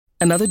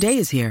Another day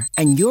is here,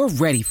 and you're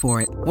ready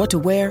for it. What to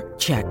wear?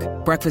 Check.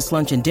 Breakfast,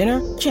 lunch, and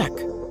dinner? Check.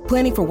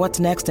 Planning for what's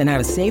next and how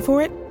to save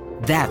for it?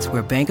 That's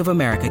where Bank of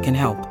America can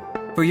help.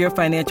 For your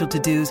financial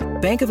to-dos,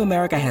 Bank of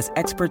America has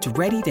experts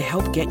ready to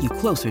help get you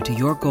closer to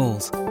your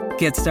goals.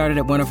 Get started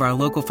at one of our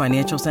local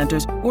financial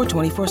centers or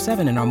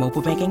 24/7 in our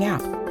mobile banking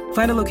app.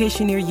 Find a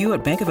location near you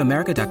at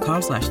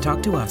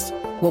bankofamerica.com/talktous.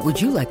 What would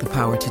you like the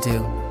power to do?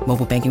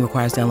 Mobile banking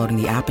requires downloading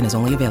the app and is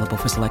only available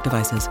for select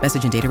devices.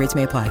 Message and data rates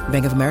may apply.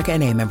 Bank of America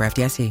N.A., member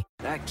FDIC.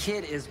 That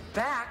kid is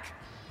back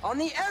on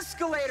the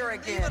escalator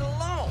again. Leave it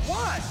alone.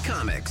 What?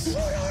 Comics.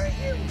 What are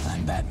you?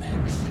 I'm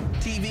Batman.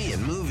 TV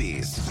and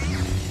movies.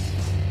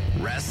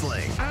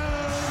 Wrestling.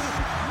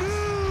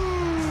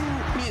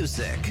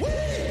 Music. We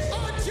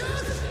are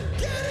just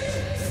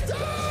getting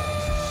started!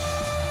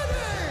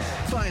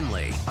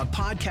 Finally, a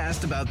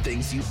podcast about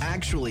things you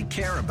actually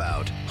care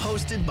about,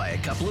 hosted by a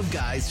couple of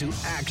guys who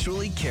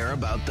actually care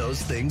about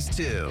those things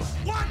too.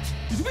 What?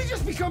 Did we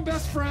just become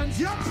best friends?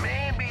 Yep.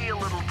 Maybe a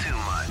little too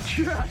much.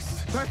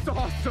 Yes, that's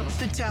awesome.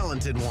 The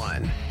talented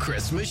one,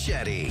 Chris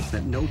Machete.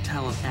 That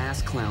no-talent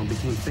ass clown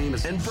became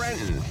famous. And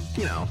Brenton,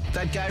 you know,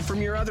 that guy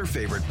from your other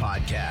favorite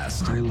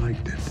podcast. I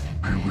liked it.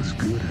 I was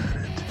good at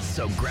it.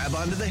 So grab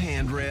onto the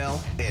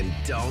handrail and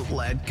don't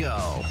let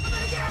go. I'm gonna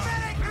get a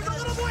medic! There's a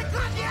little boy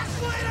caught the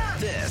escalator!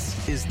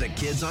 This is the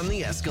Kids on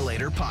the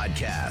Escalator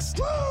podcast.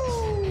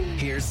 Woo!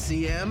 Here's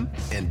CM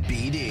and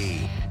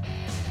BD.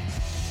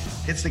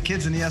 It's the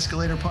Kids in the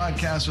Escalator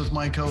podcast with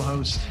my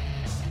co-host,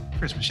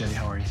 Chris Machete.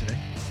 How are you today?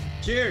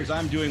 Cheers.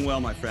 I'm doing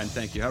well, my friend.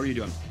 Thank you. How are you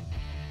doing?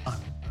 I'm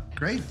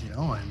great. You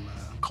know, I'm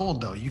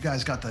cold though. You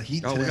guys got the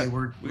heat today.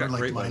 We're got like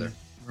great weather.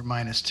 We're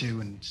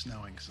 -2 and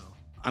snowing. So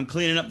I'm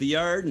cleaning up the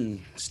yard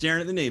and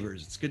staring at the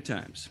neighbors. It's good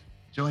times.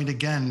 Joined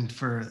again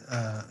for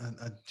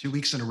 2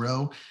 weeks in a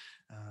row.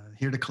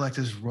 Here to collect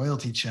his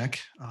royalty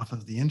check off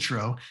of the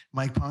intro,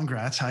 Mike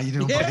Pongracz. How you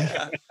doing, buddy?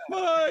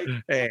 Mike.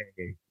 Hey,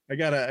 I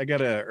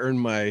gotta earn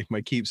my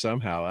keep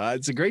somehow.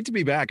 It's great to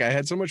be back. I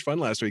had so much fun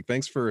last week.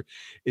 Thanks for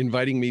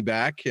inviting me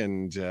back,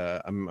 and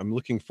I'm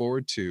looking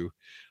forward to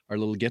our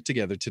little get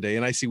together today.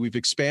 And I see we've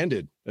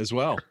expanded as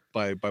well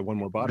by one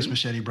more body. Chris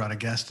Machete brought a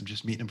guest. I'm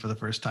just meeting him for the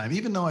first time,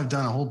 even though I've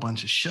done a whole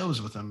bunch of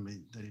shows with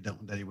him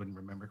that he wouldn't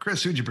remember.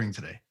 Chris, who'd you bring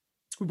today?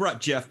 We brought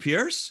Jeff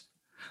Pierce,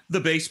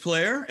 the bass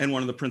player and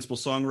one of the principal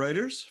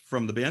songwriters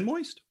from the band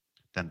Moist.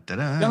 Dun, dun,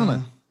 dun.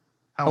 Gentlemen,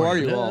 how are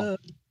you all?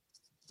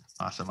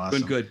 Awesome.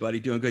 Doing good,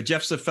 buddy. Doing good.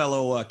 Jeff's a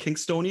fellow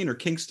Kingstonian or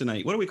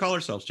Kingstonite. What do we call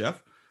ourselves,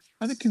 Jeff?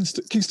 I think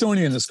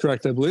Kingstonian is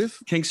correct, I believe.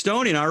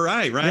 Kingstonian. All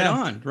right.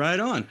 Right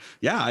on.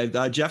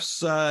 Yeah.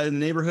 Jeff's in the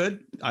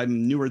neighborhood.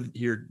 I'm newer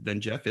here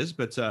than Jeff is,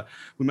 but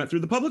we met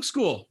through the public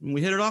school and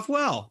we hit it off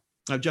well.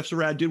 Jeff's a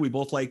rad dude. We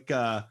both like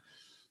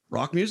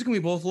rock music and we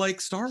both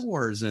like Star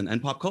Wars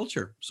and pop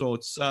culture. So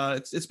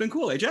it's been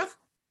cool. Hey, Jeff?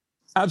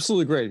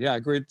 Absolutely great. Yeah.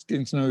 Great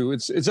getting to know you.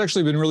 It's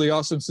actually been really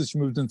awesome since you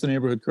moved into the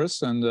neighborhood,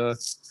 Chris. And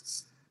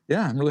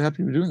yeah, I'm really happy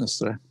to be doing this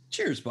today.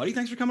 Cheers, buddy.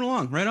 Thanks for coming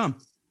along. Right on.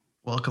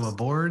 Welcome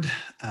aboard.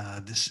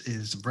 This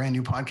is a brand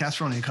new podcast.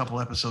 We're only a couple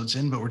episodes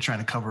in, but we're trying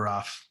to cover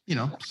off,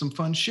 some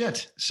fun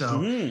shit. So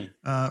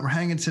we're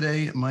hanging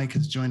today. Mike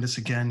has joined us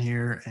again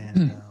here.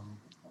 And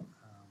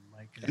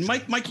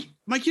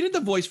Mike, you did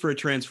the voice for a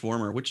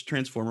Transformer. Which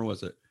Transformer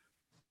was it?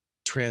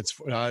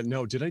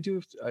 No, did I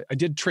do? I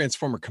did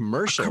Transformer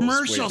commercials.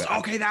 Commercials.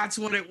 Okay, that's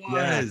what it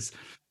was.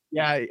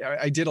 Yeah,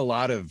 I did a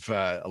lot of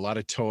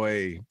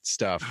toy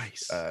stuff.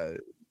 Nice.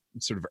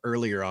 Sort of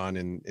earlier on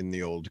in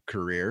the old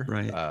career,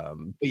 right?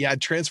 But yeah,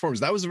 Transformers.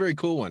 That was a very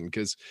cool one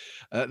because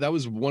that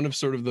was one of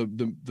sort of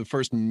the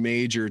first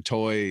major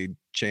toy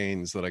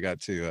chains that I got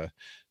to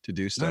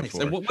do stuff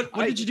for. And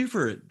what did you do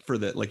for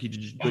that? Like, did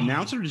you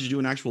announce it, or did you do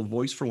an actual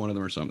voice for one of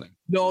them or something?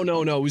 No.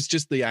 It was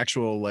just the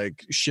actual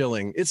like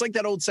shilling. It's like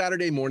that old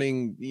Saturday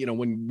morning,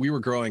 when we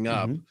were growing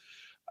up. Mm-hmm.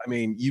 I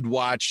mean, you'd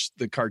watch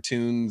the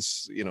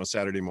cartoons,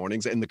 Saturday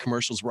mornings, and the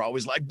commercials were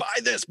always like, buy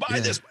this,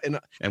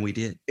 and we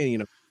did.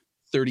 And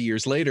 30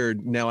 years later,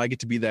 now I get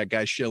to be that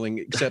guy shilling,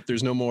 except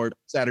there's no more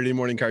Saturday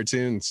morning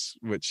cartoons,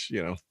 which,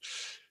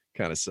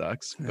 kind of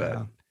sucks.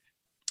 But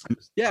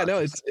yeah, no,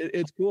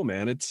 it's cool,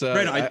 man. It's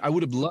I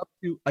would have loved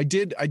to. I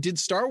did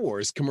Star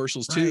Wars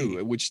commercials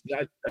too, which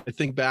that I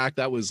think back,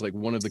 that was like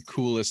one of the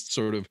coolest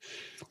sort of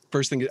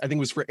first thing. I think it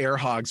was for air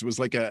hogs. It was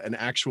like an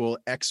actual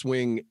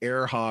X-wing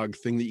air hog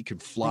thing that you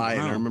could fly.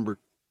 And I remember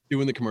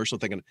doing the commercial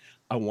thinking,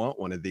 I want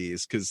one of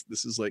these because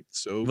this is like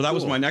so well. That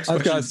was my next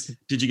question.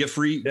 Did you get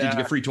free? Did you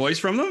get free toys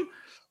from them?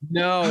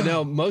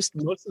 No. Most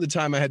of the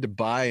time I had to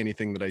buy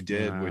anything that I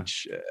did,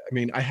 which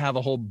I have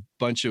a whole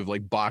bunch of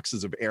like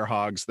boxes of air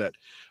hogs that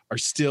are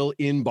still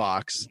in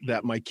box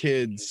that my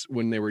kids,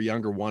 when they were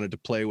younger, wanted to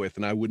play with,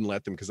 and I wouldn't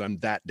let them because I'm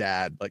that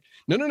dad. Like,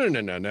 no,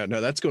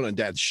 that's going on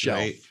dad's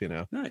shelf.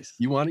 Right. Nice.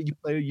 You want it, you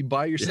play, you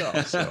buy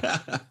yourself. So.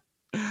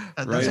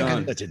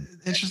 That's an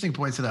interesting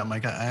point to that,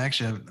 Mike. I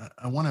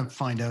want to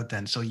find out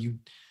then. So you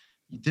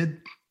did,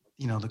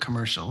 the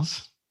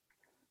commercials,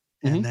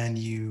 and then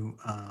you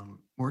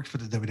worked for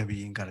the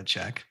WWE and got a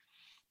check.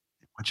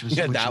 which was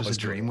a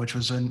dream, which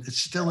was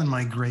it's still in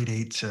my grade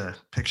 8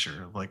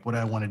 picture of like what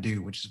I want to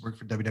do, which is work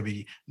for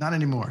WWE. Not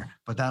anymore,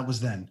 but that was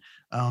then.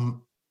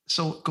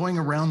 So going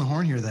around the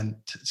horn here,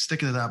 then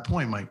sticking to that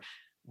point, Mike,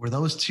 were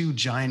those two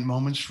giant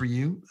moments for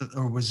you,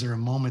 or was there a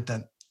moment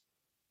that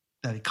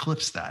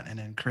eclipsed that? And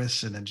then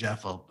Chris and then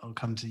Jeff, I'll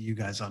come to you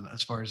guys on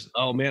as far as.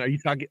 Oh man, are you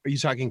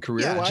talking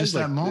career-wise? Yeah, just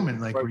that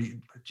moment, like, where you,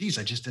 geez,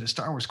 I just did a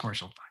Star Wars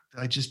commercial.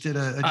 I just did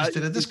a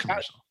this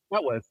commercial.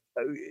 What was?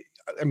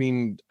 I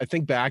mean, I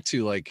think back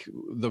to like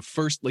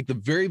the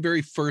very,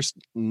 very first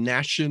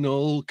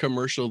national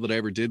commercial that I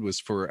ever did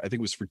was I think it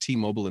was for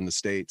T-Mobile in the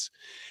States,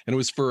 and it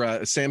was for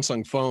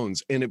Samsung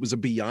phones, and it was a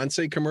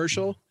Beyonce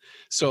commercial.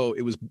 So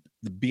it was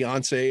the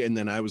Beyonce, and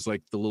then I was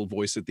like the little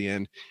voice at the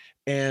end,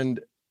 and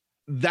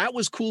that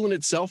was cool in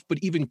itself. But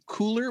even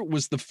cooler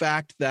was the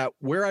fact that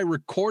where I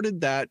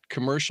recorded that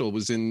commercial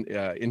was in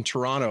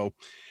Toronto,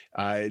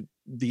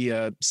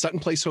 the Sutton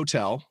Place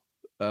Hotel.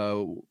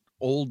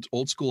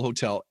 Old school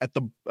hotel. At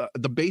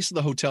the base of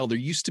the hotel, there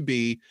used to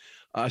be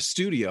a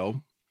studio.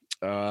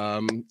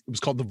 It was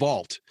called the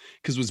Vault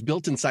because it was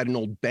built inside an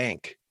old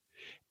bank,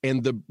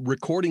 and the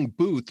recording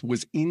booth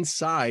was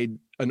inside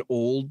an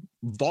old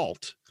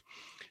vault.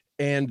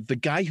 And the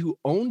guy who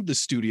owned the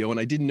studio, and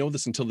I didn't know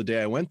this until the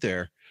day I went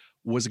there,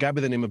 was a guy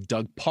by the name of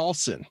Doug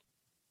Paulson.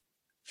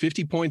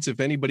 50 points if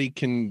anybody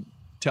can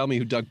tell me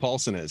who Doug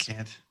Paulson is.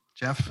 Can't.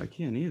 Jeff? I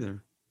can't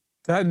either.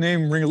 That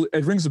name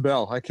rings a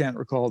bell. I can't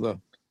recall the.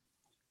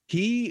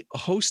 He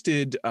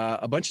hosted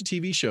a bunch of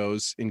TV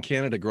shows in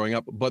Canada growing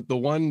up, but the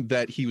one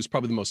that he was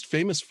probably the most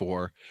famous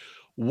for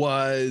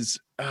was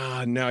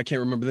now I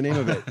can't remember the name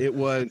of it. It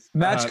was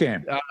Match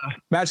Game.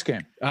 Match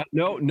Game.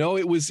 No,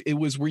 it was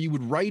where you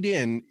would write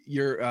in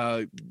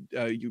your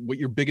what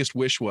your biggest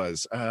wish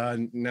was.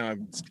 Now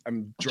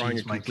I'm drawing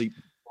a complete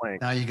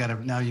blank. Now you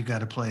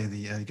gotta play the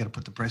you gotta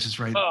put the prices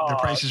right. The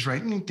Price is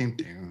Right. Now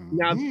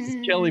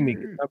it's killing me.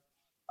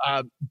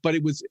 But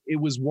it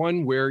was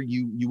one where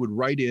you would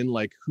write in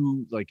like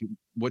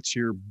what's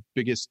your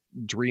biggest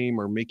dream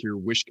or make your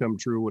wish come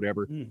true,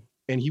 whatever.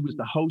 And he was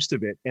the host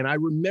of it. And I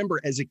remember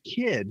as a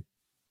kid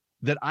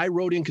that I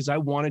wrote in because I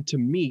wanted to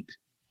meet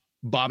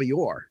Bobby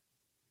Orr.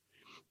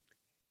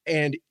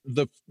 And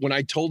when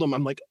I told him,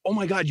 I'm like, oh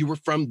my God, you were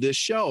from this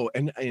show.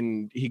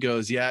 And he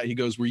goes, yeah. He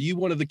goes, were you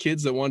one of the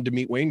kids that wanted to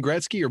meet Wayne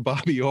Gretzky or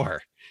Bobby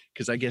Orr?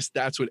 Because I guess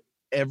that's what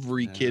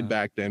every kid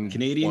back then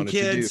Canadian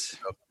kids. To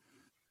do. So,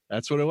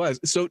 that's what it was.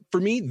 So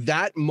for me,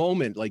 that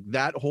moment, like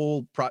that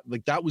whole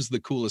that was the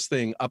coolest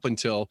thing up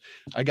until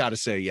I got to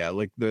say, yeah,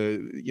 like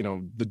the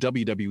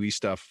WWE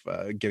stuff,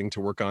 getting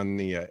to work on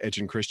the Edge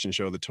and Christian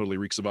show that totally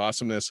reeks of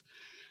awesomeness.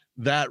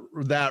 That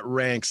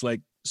ranks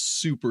like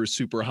super,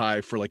 super high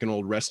for like an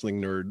old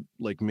wrestling nerd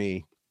like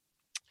me,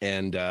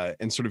 and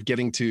sort of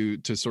getting to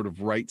sort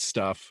of write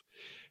stuff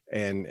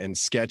and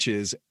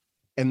sketches,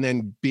 and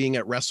then being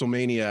at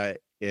WrestleMania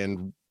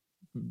and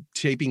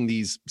taping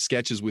these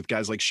sketches with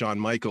guys like Shawn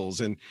Michaels,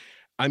 and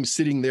I'm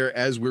sitting there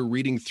as we're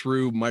reading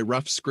through my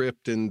rough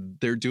script and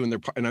they're doing their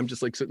part, and I'm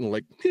just like sitting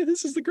like, yeah,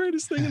 this is the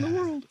greatest thing in the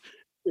world,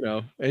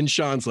 and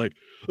Shawn's like,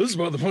 this is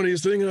about the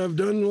funniest thing I've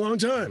done in a long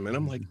time, and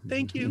I'm like,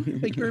 thank you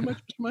very much,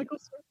 Mr.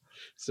 Michaels.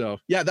 So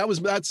yeah,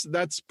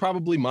 that's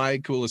probably my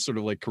coolest sort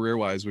of like career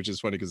wise, which is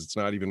funny because it's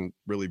not even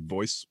really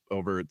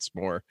voiceover, it's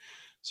more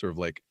sort of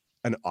like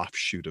an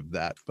offshoot of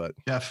that. But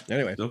Jeff,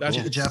 anyway,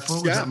 Jeff,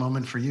 what was that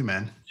moment for you,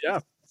 man?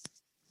 Yeah.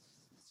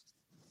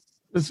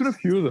 There's been a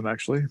few of them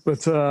actually,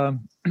 but I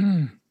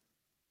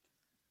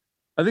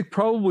think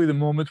probably the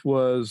moment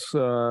was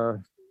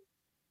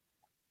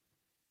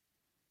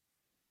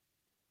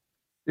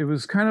it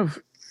was kind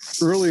of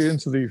early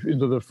into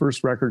the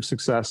first record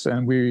success,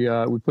 and we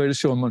played a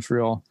show in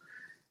Montreal,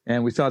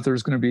 and we thought there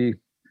was going to be,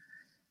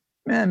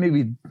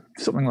 maybe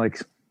something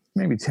like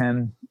maybe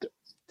 10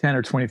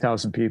 or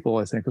 20,000 people,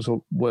 I think was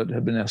what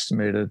had been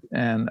estimated,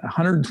 and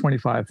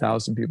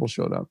 125,000 people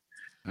showed up.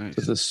 Nice.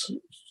 To this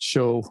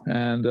show,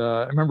 and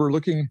I remember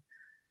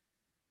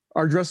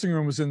our dressing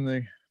room was at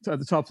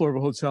the top floor of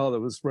a hotel that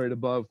was right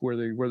above where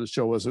the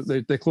show was.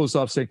 They closed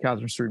off St.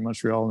 Catherine Street in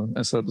Montreal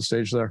and set up the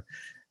stage there.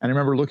 And I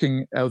remember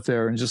looking out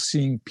there and just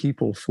seeing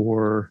people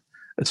for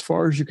as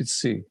far as you could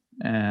see,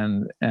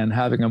 and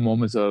having a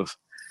moment of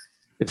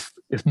if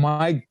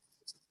my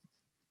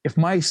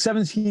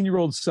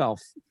 17-year-old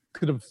self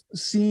could have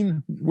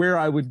seen where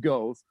I would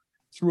go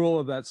through all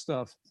of that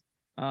stuff,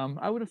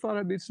 I would have thought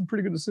I'd made some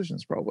pretty good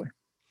decisions, probably.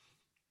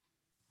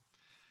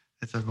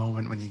 It's a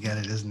moment when you get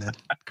it, isn't it,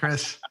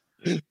 Chris?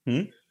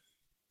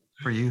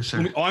 For you,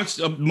 sir.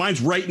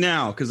 Mine's right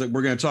now because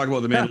we're going to talk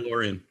about the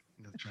Mandalorian.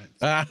 That's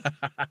right.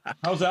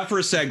 How's that for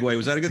a segue?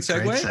 Was that a good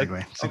segue?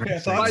 Great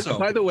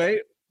segue.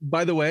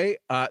 By the way,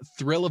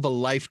 Thrill of a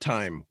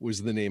Lifetime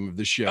was the name of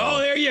the show. Oh,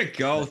 there you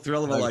go.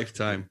 Thrill of a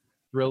Lifetime.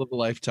 Thrill of a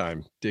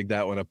Lifetime. Dig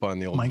that one up on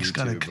the old Mike's YouTube.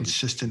 got a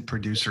consistent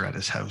producer at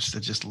his house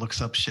that just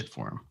looks up shit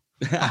for him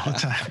all the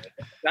time.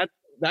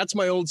 That's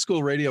my old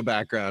school radio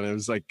background. It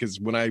was like, because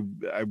when I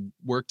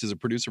worked as a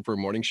producer for a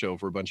morning show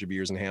for a bunch of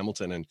years in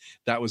Hamilton, and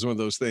that was one of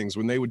those things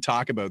when they would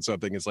talk about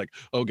something, it's like,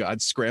 oh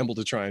God, scramble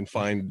to try and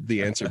find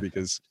the answer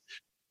because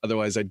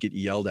otherwise I'd get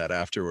yelled at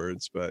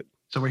afterwards. But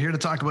so we're here to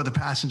talk about The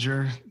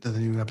Passenger, the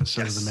new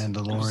episode of The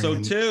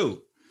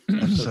Mandalorian.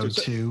 Episode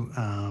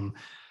 2.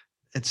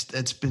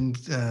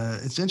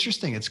 It's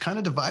interesting. It's kind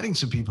of dividing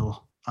some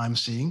people, I'm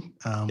seeing.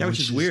 Which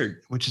is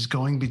weird. Which is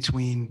going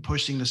between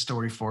pushing the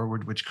story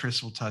forward, which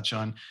Chris will touch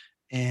on,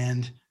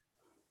 and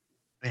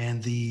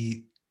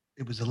it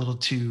was a little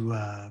too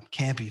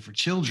campy for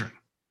children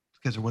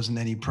because there wasn't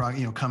any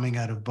coming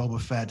out of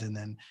Boba Fett,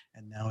 and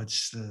now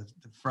it's the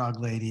frog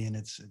lady, and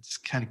it's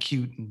kind of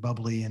cute and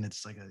bubbly, and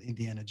it's like an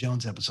Indiana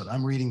Jones episode.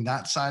 I'm reading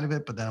that side of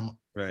it, but then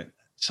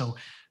so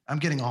I'm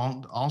getting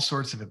all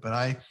sorts of it, but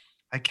I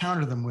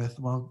counter them with,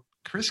 well,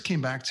 Chris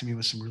came back to me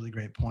with some really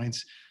great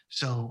points.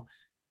 So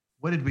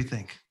what did we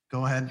think?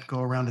 Go ahead,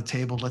 go around the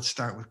table. Let's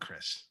start with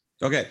Chris.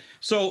 Okay.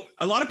 So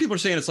a lot of people are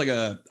saying it's like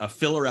a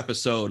filler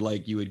episode,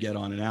 like you would get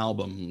on an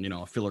album,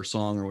 a filler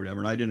song or whatever.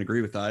 And I didn't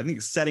agree with that. I think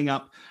it's setting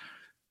up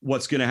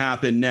what's going to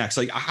happen next.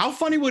 Like, how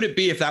funny would it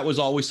be if that was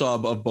all we saw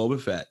of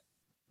Boba Fett?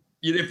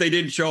 If they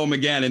didn't show him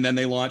again and then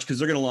they launch, because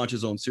they're going to launch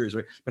his own series,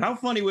 right? But how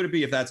funny would it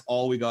be if that's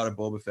all we got of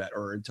Boba Fett,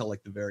 or until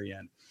like the very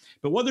end?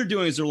 But what they're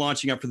doing is they're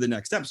launching up for the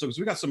next episode,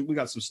 because we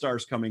got some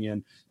stars coming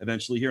in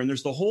eventually here, and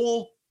there's the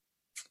whole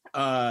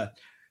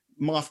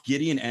Moff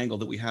Gideon angle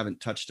that we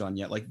haven't touched on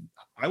yet. Like,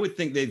 I would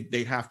think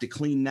they'd have to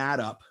clean that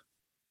up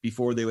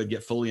before they would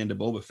get fully into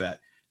Boba Fett,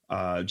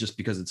 just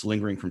because it's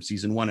lingering from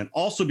season 1, and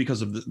also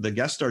because of the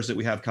guest stars that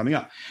we have coming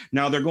up.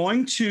 Now they're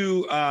going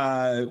to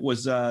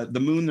the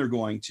moon they're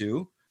going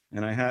to,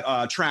 and I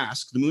had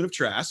Trask, the moon of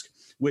Trask,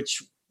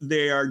 which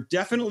they are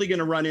definitely going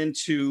to run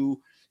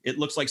into. It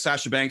looks like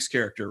Sasha Banks'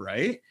 character,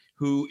 right?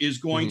 Who is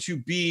going to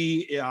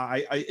be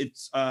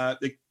it's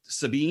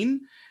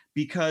Sabine,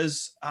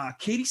 because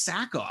Katie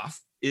Sackhoff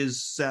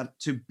is set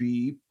to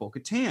be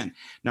Bo-Katan.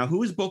 Now,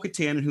 who is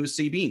Bo-Katan and who is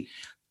Sabine?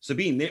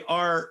 Sabine, they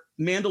are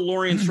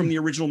Mandalorians from the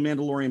original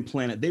Mandalorian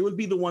planet. They would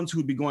be the ones who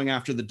would be going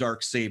after the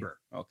dark saber.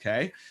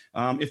 Okay.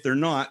 If they're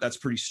not, that's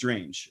pretty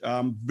strange.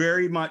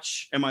 Very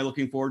much am I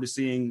looking forward to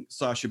seeing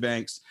Sasha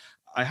Banks.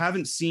 I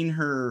haven't seen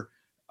her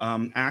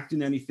act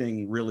in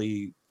anything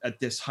really at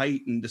this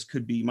height, and this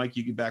could be, Mike,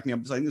 you could back me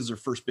up. I think this is her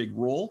first big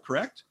role,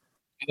 correct?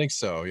 I think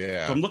so,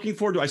 yeah. So I'm looking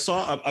forward to. I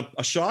saw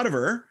a shot of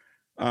her,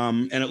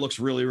 and it looks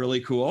really, really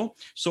cool.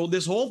 So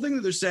this whole thing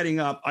that they're setting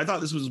up, I thought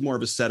this was more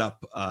of a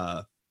setup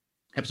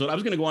episode. I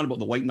was going to go on about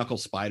the white knuckle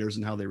spiders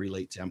and how they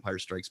relate to Empire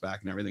Strikes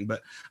Back and everything,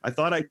 but I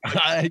thought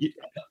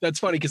that's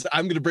funny because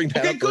I'm going to bring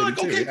that up. Good.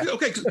 Too,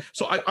 okay.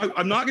 So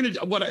I'm not going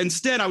to.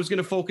 Instead, I was going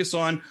to focus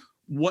on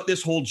what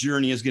this whole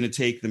journey is going to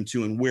take them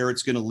to and where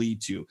it's going to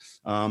lead to.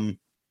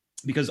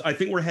 Because I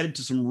think we're headed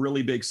to some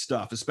really big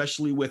stuff,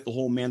 especially with the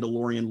whole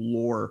Mandalorian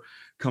lore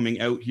coming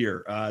out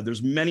here.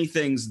 There's many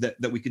things that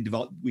we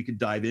could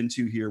dive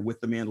into here with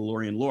the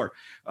Mandalorian lore.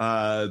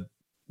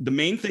 The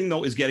main thing,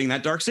 though, is getting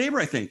that dark saber,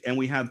 I think. And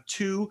we have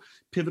 2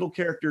 pivotal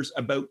characters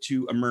about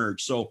to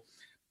emerge. So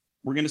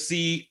we're going to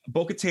see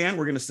Bo-Katan.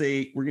 We're going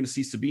to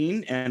see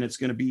Sabine, and it's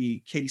going to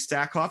be Katie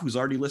Sackhoff, who's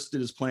already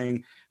listed as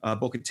playing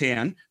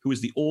Bo-Katan, who is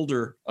the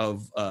older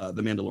of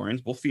the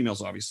Mandalorians, both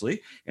females,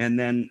 obviously. And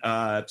then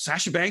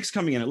Sasha Banks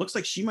coming in. It looks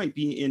like she might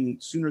be in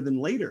sooner than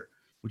later,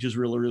 which is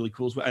really, really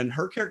cool. And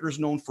her character is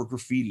known for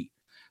graffiti,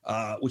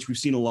 which we've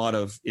seen a lot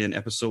of in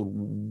episode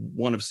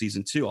 1 of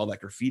season 2, all that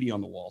graffiti on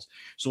the walls.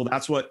 So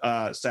that's what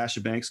Sasha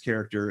Banks'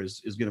 character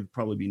is going to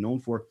probably be known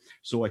for.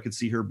 So I could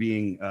see her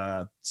being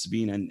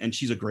Sabine, and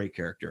she's a great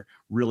character,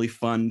 really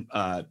fun,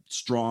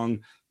 strong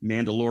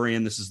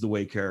Mandalorian. This is the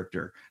way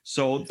character.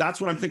 So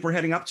that's what I think we're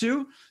heading up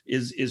to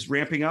is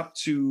ramping up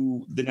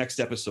to the next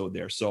episode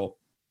there. So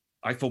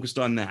I focused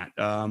on that.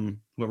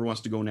 Whoever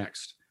wants to go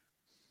next.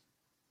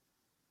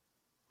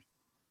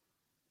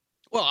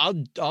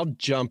 Well, I'll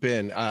jump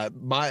in.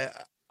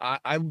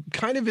 I'm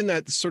kind of in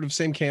that sort of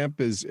same camp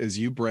as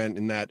you, Brent,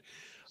 in that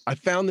I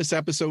found this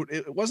episode.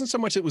 It wasn't so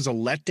much it was a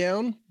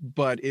letdown,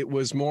 but it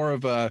was more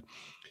of a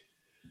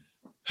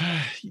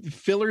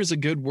filler is a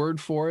good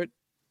word for it.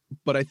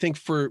 But I think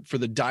for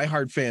the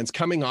diehard fans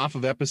coming off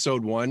of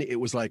episode 1, it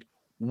was like,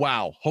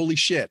 wow, holy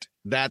shit,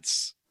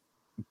 that's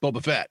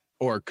Boba Fett,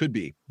 or could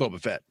be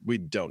Boba Fett. We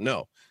don't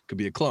know. Could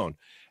be a clone.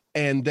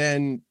 And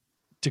then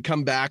to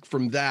come back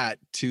from that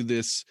to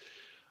this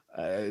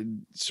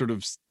sort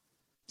of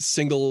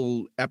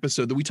single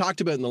episode that we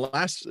talked about in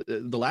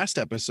the last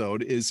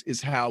episode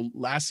is how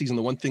last season,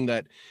 the one thing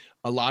that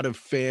a lot of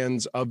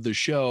fans of the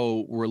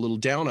show were a little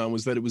down on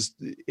was that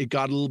it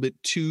got a little bit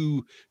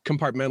too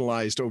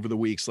compartmentalized over the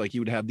weeks. Like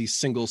you would have these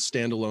single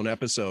standalone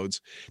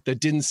episodes that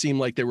didn't seem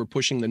like they were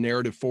pushing the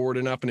narrative forward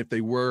enough. And if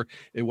they were,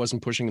 it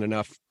wasn't pushing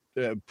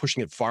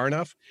it far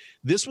enough.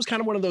 This was kind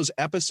of one of those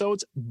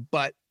episodes,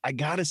 but I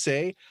gotta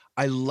say,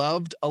 I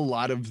loved a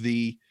lot of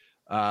the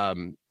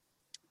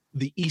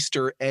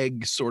Easter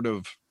egg sort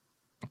of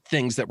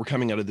things that were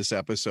coming out of this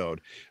episode.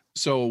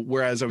 So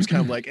whereas I was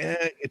kind of like,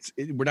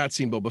 we're not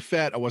seeing Boba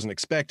Fett. I wasn't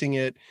expecting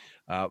it.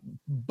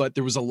 But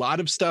there was a lot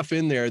of stuff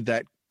in there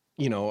that,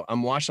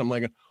 I'm watching, I'm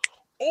like,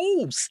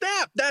 oh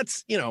snap,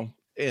 that's,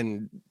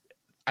 and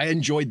I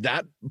enjoyed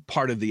that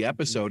part of the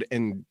episode.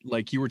 And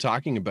like you were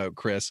talking about,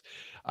 Chris,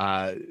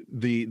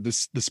 the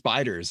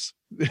spiders,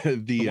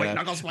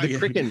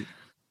 the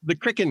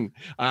Kraken,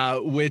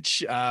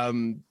 which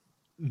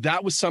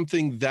that was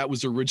something that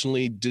was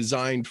originally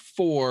designed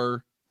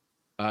for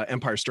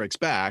Empire Strikes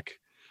Back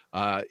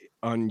on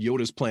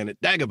Yoda's planet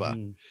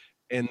Dagobah.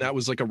 And that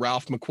was like a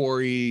Ralph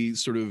McQuarrie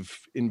sort of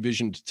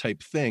envisioned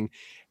type thing.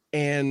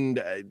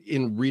 And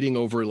in reading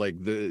over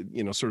like the,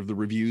 sort of the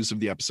reviews of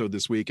the episode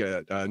this week,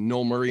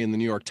 Noel Murray in the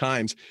New York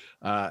Times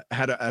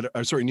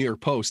New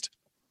York Post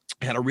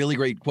had a really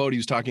great quote. He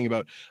was talking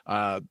about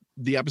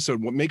the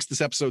episode. What makes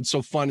this episode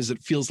so fun is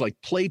it feels like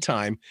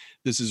playtime.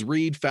 This is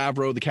Reed,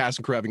 Favreau, the cast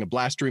and crew having a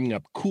blast dreaming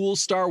up cool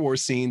Star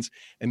Wars scenes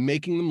and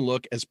making them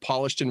look as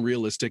polished and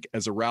realistic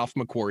as a Ralph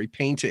McQuarrie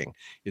painting.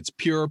 It's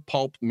pure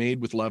pulp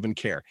made with love and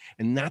care.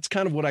 And that's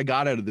kind of what I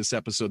got out of this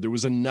episode. There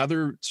was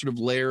another sort of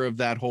layer of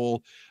that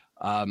whole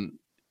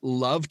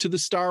love to the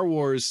Star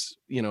Wars,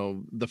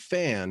 the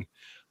fan.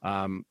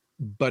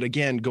 But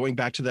again, going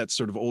back to that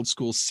sort of old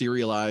school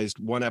serialized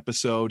one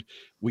episode,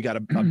 we got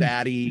a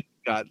baddie,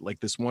 got like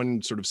this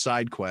one sort of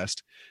side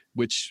quest,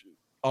 which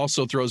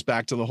also throws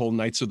back to the whole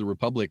Knights of the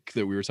Republic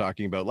that we were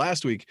talking about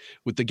last week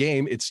with the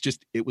game.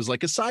 It was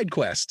like a side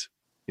quest,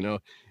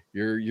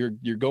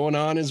 you're going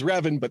on as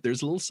Revan, but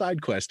there's a little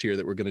side quest here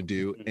that we're going to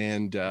do.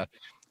 And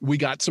we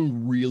got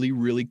some really,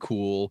 really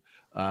cool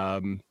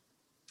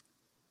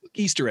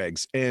Easter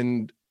eggs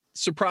and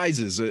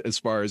surprises as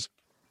far as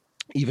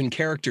even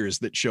characters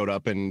that showed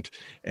up and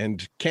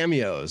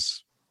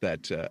cameos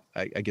that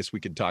I guess we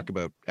could talk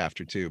about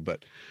after too,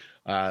 but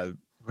there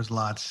was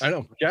lots. I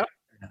know. Yeah.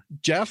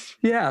 Jeff?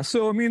 Yeah.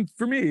 So, I mean,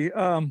 for me,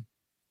 the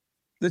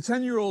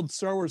 10-year-old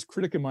Star Wars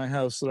critic in my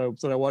house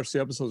that I watched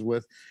the episodes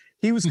with,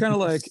 he was kind of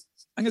like,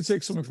 I'm going to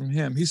take something from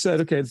him. He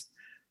said, okay,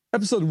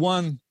 episode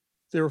 1,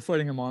 they were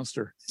fighting a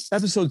monster.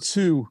 Episode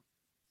 2,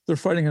 they're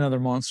fighting another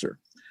monster.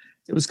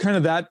 It was kind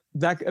of that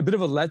a bit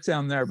of a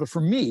letdown there. But for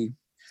me,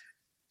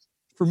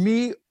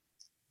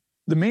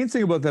 the main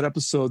thing about that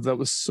episode that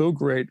was so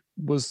great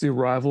was the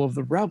arrival of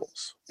the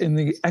rebels.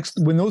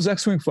 When those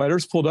X-Wing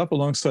fighters pulled up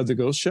alongside the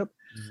ghost ship,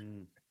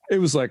 it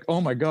was like,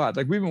 oh my God.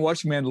 Like, we've been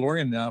watching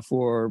Mandalorian now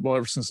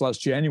ever since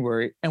last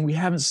January, and we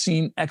haven't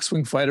seen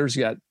X-Wing fighters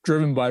yet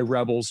driven by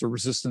rebels or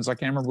resistance. I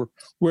can't remember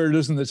where it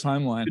is in the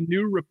timeline. The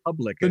New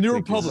Republic. The New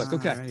Republic.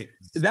 Okay.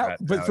 Right.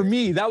 But for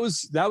me, that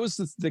was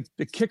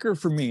the kicker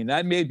for me. And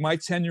that made my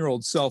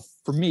 10-year-old self,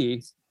 for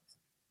me,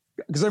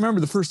 because I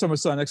remember the first time I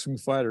saw an X-Wing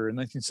fighter in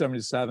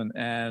 1977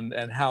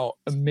 and how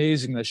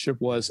amazing that ship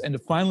was. And to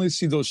finally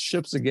see those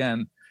ships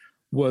again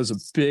was a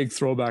big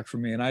throwback for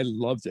me. And I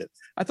loved it.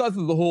 I thought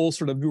that the whole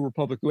sort of New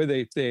Republic, the way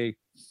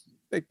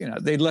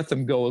they let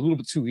them go a little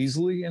bit too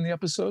easily in the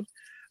episode.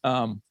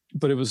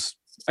 But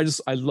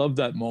I loved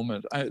that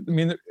moment. I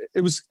mean,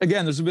 it was,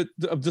 again, there's a bit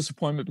of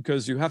disappointment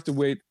because you have to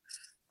wait.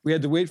 We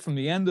had to wait from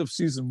the end of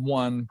season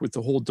 1 with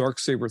the whole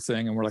Darksaber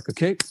thing. And we're like,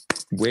 okay,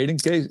 waiting.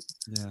 Okay,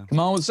 come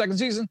on with the second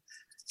season.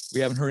 We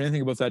haven't heard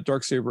anything about that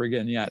Darksaber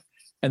again yet.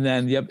 And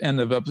then the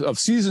end of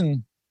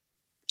season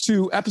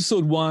 2,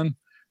 episode 1,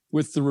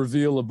 with the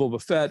reveal of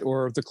Boba Fett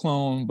or the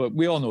clone, but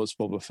we all know it's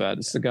Boba Fett.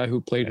 It's the guy who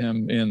played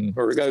him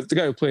the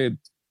guy who played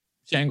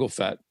Jango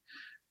Fett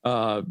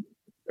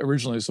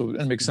originally. So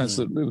it makes sense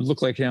that it would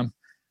look like him.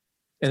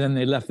 And then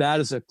they left that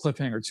as a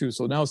cliffhanger too.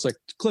 So now it's like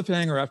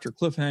cliffhanger after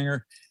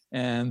cliffhanger.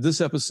 And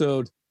this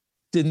episode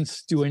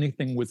didn't do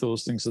anything with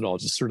those things at all.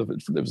 Just sort of,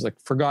 it was like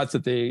forgot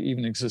that they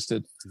even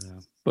existed.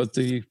 Yeah. But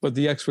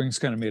the X-Wings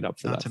kind of made up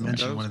for that. Not to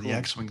mention one of the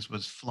X-Wings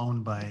was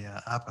flown by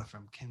Appa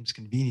from Kim's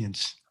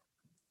Convenience.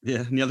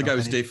 Yeah, and the other guy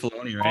was Dave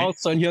Filoni, right? Oh,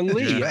 Sun Young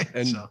Lee, yeah,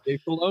 and so.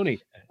 Dave Filoni.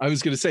 I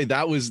was going to say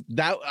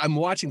that. I'm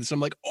watching this. I'm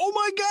like, oh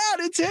my God,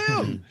 it's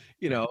him.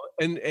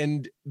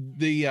 And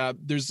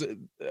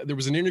there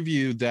was an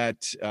interview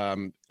that I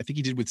think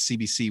he did with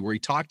CBC where he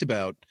talked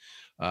about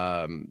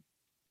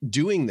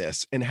doing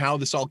this and how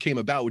this all came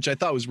about, which I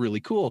thought was really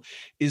cool.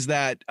 Is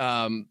that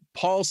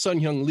Paul Sun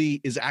Young Lee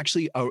is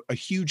actually a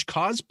huge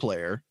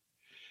cosplayer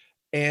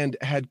and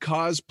had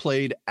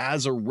cosplayed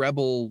as a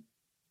rebel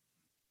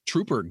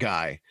trooper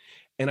guy.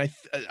 And I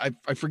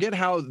forget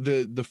how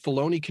the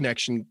Filoni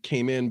connection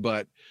came in,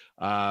 but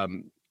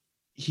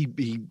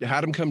he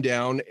had him come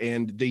down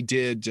and they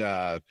did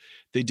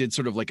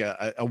sort of like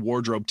a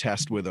wardrobe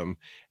test with him,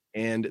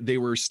 and they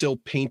were still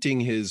painting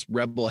his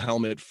rebel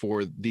helmet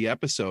for the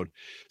episode.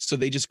 So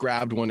they just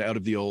grabbed one out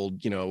of the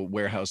old,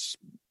 warehouse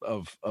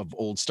of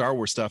old Star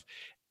Wars stuff.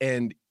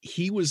 And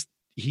he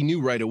knew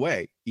right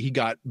away. He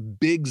got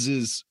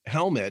Biggs's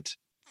helmet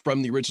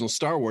from the original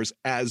Star Wars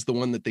as the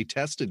one that they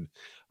tested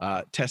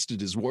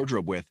his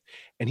wardrobe with.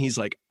 And he's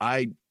like,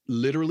 I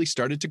literally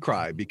started to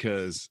cry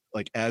because,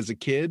 like, as a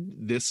kid,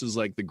 this is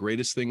like the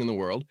greatest thing in the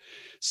world.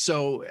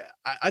 So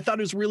I thought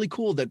it was really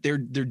cool that they're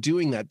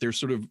doing that. They're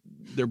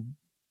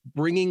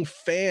bringing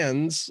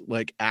fans,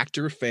 like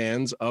actor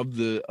fans of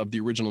the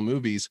original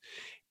movies,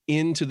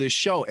 into this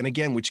show. And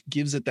again, which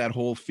gives it that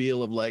whole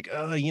feel of like,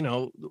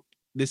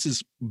 this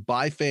is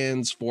by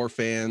fans for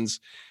fans.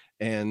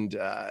 And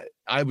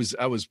I was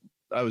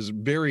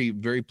very,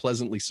 very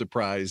pleasantly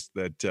surprised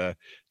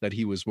that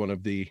he was one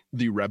of the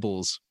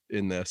rebels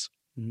in this.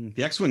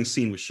 The X-Wing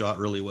scene was shot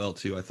really well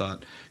too, I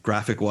thought,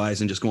 graphic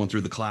wise, and just going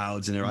through the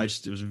clouds, and it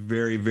was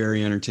very,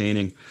 very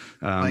entertaining.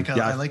 Like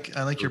I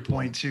like your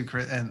point too,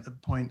 Chris, and the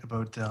point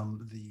about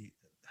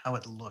how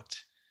it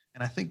looked.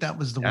 And I think that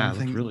was the one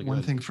thing. Really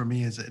one thing for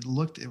me is it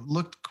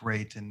looked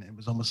great, and it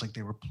was almost like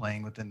they were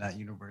playing within that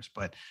universe.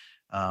 But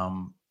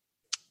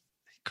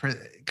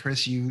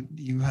Chris,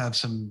 you have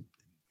some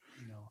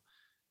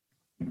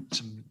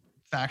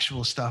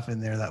factual stuff in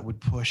there that would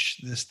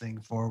push this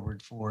thing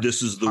forward for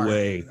this is the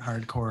way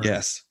hardcore.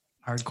 Yes.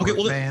 Hardcore. Okay.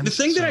 Well, fans, the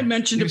thing that I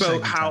mentioned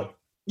about how,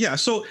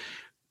 so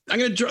I'm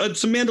going to draw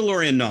some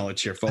Mandalorian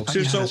knowledge here, folks.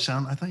 I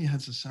thought you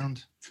had some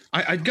sound.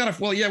 I got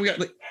we got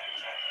like,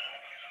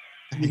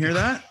 can you hear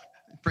that?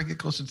 Bring it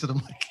closer to the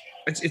mic.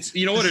 It's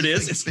you know what it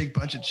is? It's big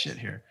budget shit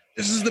here.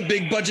 This is the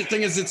big budget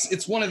thing.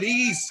 It's one of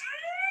these.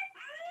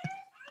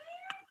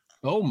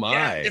 Oh my!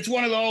 Yeah, it's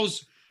one of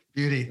those.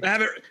 Beauty. I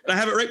have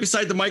it right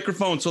beside the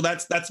microphone, so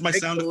that's my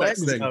Take sound the effects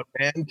legs thing. out,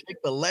 man. Take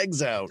the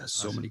legs out. That's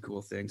so many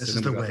cool things. This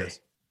is the way.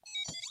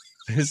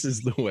 This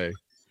is the way.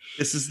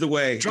 This is the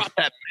way. Drop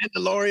that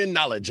Mandalorian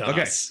knowledge on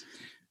us.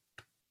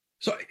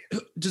 So,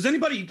 does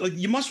anybody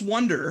you must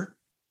wonder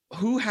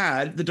who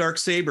had the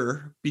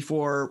Darksaber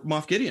before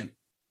Moff Gideon?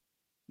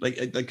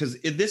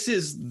 Because this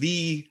is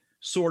the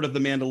sword of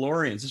the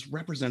Mandalorians. This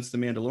represents the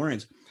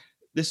Mandalorians.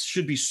 This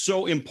should be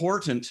so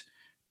important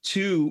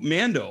to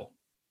Mando.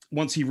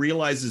 Once he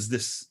realizes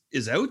this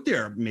is out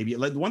there, maybe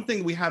like one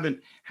thing we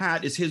haven't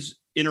had is his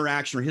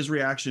interaction or his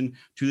reaction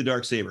to the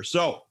Darksaber.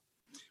 So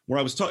where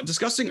I was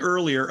discussing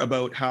earlier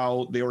about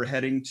how they were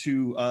heading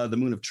to the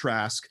moon of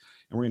Trask,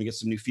 and we're going to get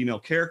some new female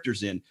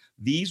characters in.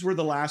 These were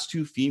the last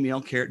two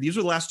These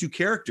were the last two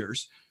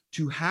characters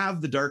to have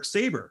the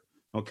Darksaber.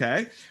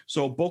 Okay.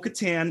 So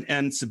Bo-Katan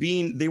and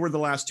Sabine, they were the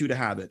last two to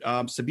have it.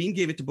 Sabine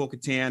gave it to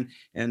Bo-Katan,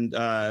 and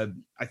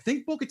I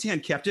think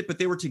Bo-Katan kept it, but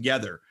they were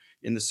together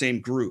in the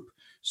same group.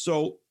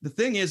 So the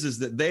thing is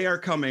that they are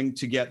coming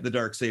to get the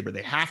Darksaber.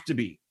 They have to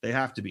be.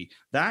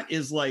 That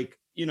is like,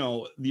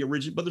 the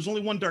original, but there's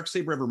only one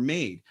Darksaber ever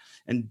made.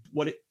 And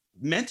what it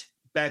meant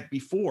back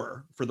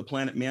before for the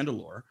planet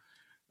Mandalore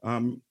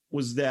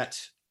was that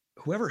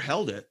whoever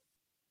held it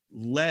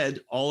led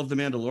all of the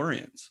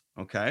Mandalorians.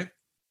 Okay.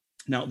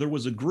 Now there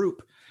was a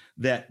group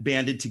that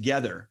banded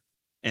together,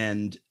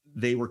 and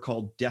they were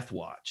called Death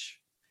Watch.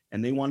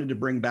 And they wanted to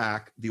bring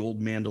back the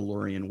old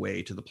Mandalorian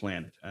way to the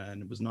planet.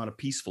 And it was not a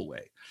peaceful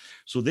way.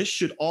 So this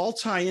should all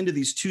tie into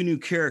these two new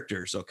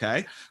characters,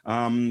 okay?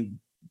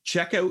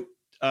 Check out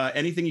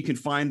anything you can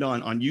find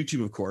on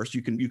YouTube, of course.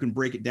 You can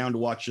break it down to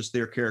watch just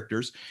their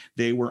characters.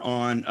 They were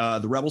on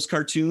the Rebels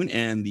cartoon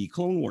and the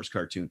Clone Wars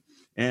cartoon.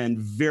 And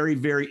very,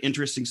 very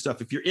interesting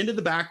stuff. If you're into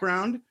the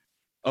background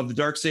of the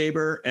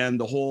Darksaber and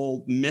the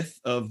whole myth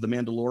of the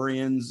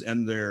Mandalorians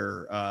and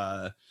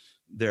their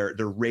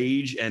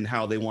rage and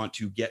how they want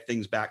to get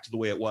things back to the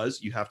way it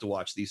was, you have to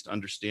watch these to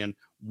understand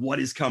what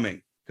is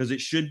coming, because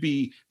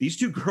these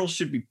two girls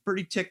should be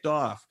pretty ticked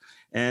off,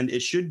 and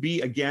it should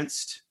be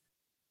against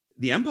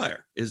the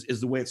Empire is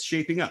the way it's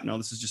shaping up. Now,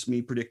 this is just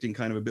me predicting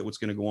kind of a bit what's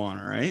going to go on.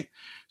 All right.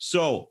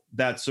 So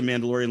that's some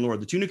Mandalorian lore.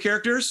 The two new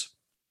characters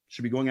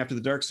should be going after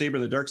the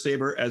Darksaber. The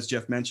Darksaber, as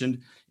Jeff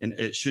mentioned, and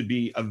it should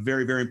be a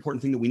very, very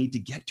important thing that we need to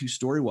get to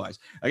story-wise.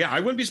 Again, I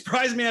wouldn't be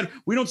surprised, man,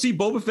 we don't see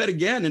Boba Fett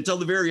again until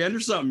the very end or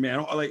something,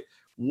 man. Like,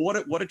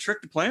 what a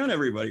trick to play on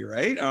everybody,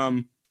 right?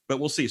 But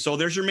we'll see. So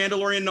there's your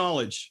Mandalorian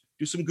knowledge.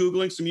 Do some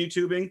Googling, some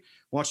YouTubing,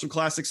 watch some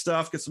classic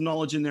stuff, get some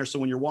knowledge in there. So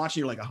when you're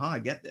watching, you're like, aha, I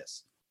get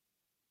this.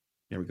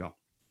 There we go.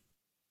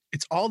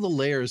 It's all the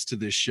layers to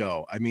this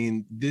show. I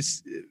mean,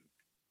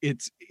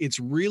 it's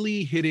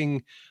really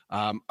hitting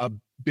a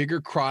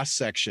bigger cross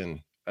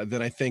section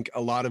than I think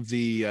a lot of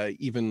the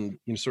even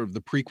sort of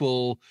the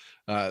prequel,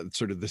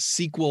 sort of the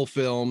sequel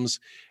films,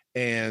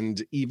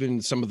 and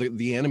even some of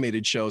the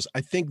animated shows.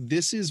 I think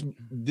this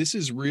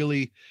is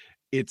really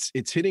it's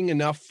hitting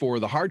enough for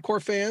the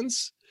hardcore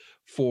fans,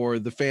 for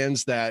the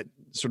fans that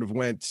sort of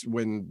went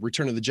when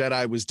Return of the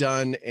Jedi was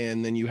done,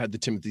 and then you had the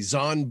Timothy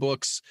Zahn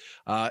books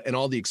and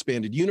all the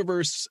expanded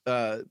universe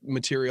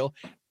material.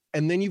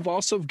 And then you've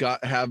also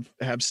have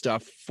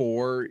stuff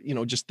for,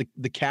 just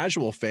the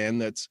casual fan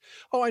that's,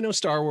 I know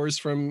Star Wars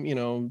from,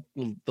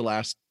 the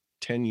last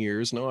 10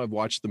 years. No, I've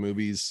watched the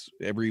movies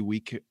every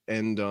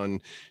weekend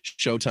on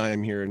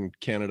Showtime here in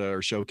Canada,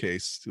 or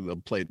Showcase. They'll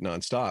play it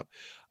nonstop.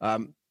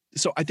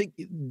 So I think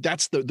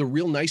that's the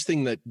real nice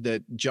thing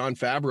that Jon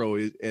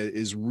Favreau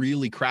is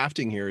really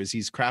crafting here, is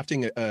he's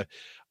crafting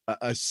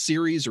a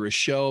series or a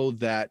show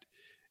that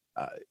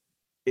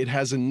it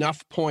has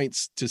enough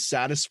points to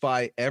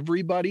satisfy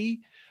everybody.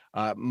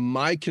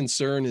 My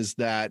concern is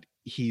that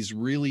he's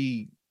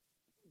really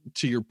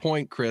to your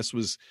point, Chris,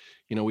 was,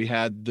 we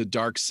had the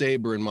dark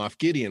saber and Moff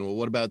Gideon. Well,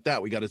 what about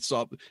that? We got to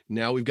solve.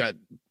 Now we've got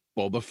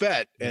Boba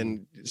Fett,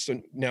 and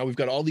so now we've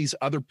got all these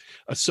other.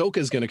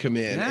 Ahsoka's going to come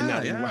in, and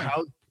now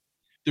how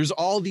there's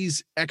all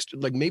these extra.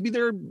 Like maybe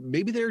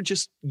they're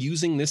just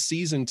using this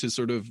season to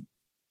sort of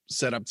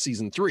set up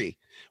season 3,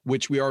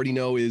 which we already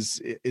know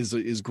is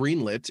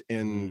greenlit,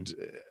 and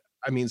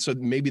I mean, so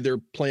maybe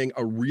they're playing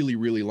a really,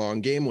 really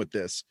long game with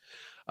this.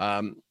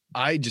 I'm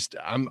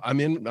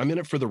in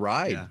it for the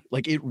ride. Yeah.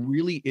 Like it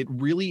really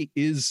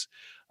is.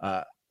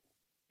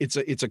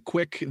 It's a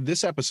quick.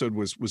 This episode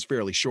was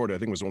fairly short. I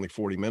think it was only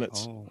 40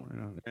 minutes.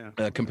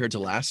 Compared to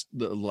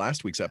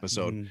last week's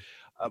episode.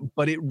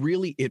 But it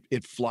really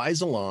it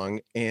flies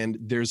along, and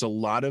there's a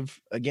lot of,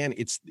 again,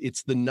 it's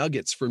the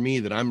nuggets for me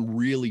that I'm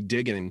really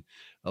digging.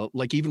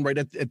 Like even right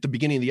at the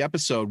beginning of the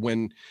episode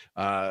when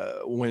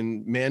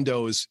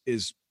Mando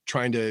is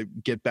trying to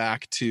get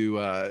back to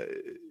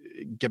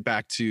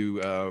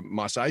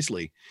Mos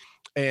Eisley,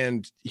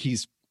 and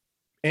he's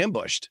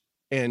ambushed,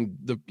 and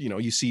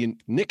you see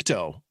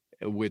Nikto,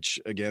 which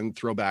again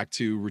throwback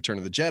to Return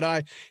of the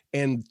Jedi,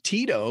 and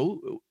Tito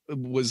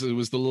was the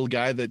little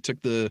guy that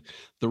took the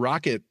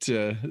rocket,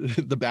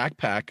 the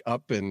backpack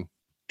up and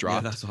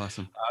dropped. Yeah, that's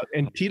awesome.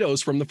 And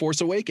Tito's from The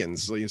Force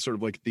Awakens, sort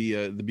of like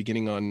the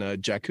beginning on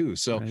Jakku.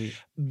 So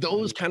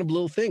those kind of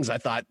little things, I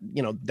thought,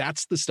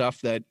 that's the stuff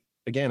that,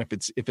 again,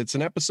 if it's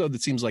an episode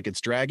that seems like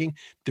it's dragging,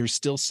 there's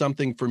still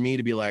something for me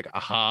to be like,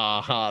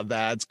 aha,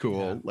 that's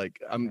cool. Yeah.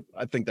 Like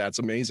I think that's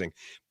amazing.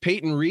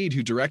 Peyton Reed,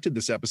 who directed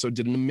this episode,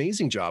 did an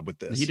amazing job with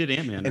this. He did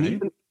Ant-Man,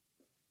 right?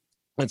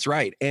 That's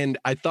right. And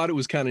I thought it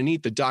was kind of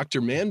neat that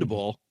Dr.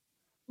 Mandible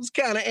was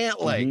kind of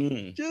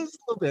ant-like, just a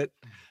little bit.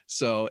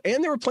 So,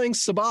 and they were playing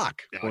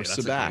Sabak or that's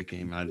Sabak. A great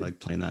game. I like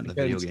playing that in the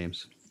video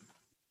games.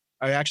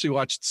 I actually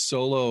watched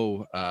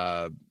Solo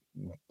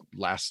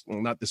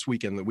not this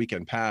weekend, the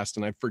weekend past,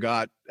 and I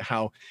forgot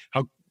how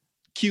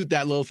cute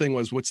that little thing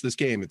was. What's this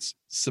game? It's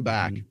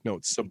Sabak. No,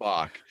 it's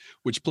Sabak,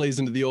 which plays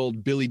into the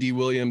old Billy D.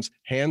 Williams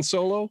Han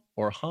Solo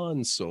or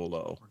Han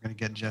Solo. We're gonna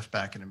get Jeff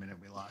back in a minute.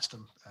 We lost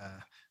him.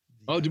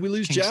 Did we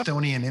lose Jeff?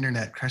 Kingstonian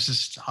internet. Chris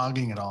is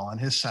hogging it all on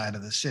his side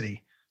of the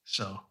city,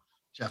 so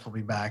Jeff will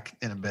be back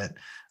in a bit.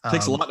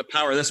 Takes a lot to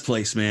power this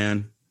place,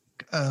 man.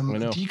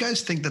 Do you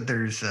guys think that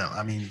there's?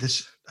 I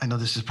know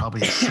this is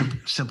probably a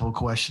simple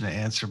question to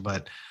answer,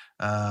 but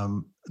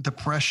the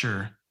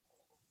pressure,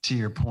 to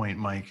your point,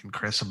 Mike and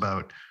Chris,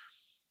 about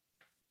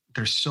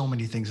there's so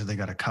many things that they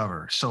got to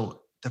cover.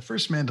 So the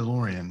first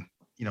Mandalorian,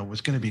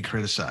 was going to be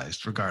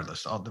criticized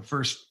regardless. The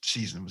first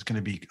season was going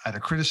to be either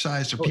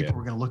criticized or people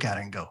were going to look at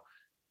it and go,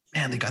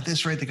 man, they got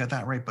this right, they got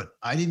that right. But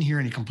I didn't hear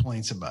any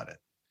complaints about it.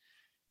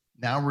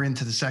 Now we're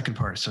into the second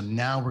part. So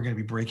now we're going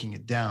to be breaking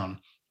it down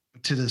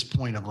to this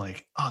point of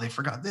like, oh, they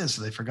forgot this,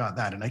 or they forgot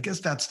that. And I guess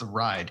that's the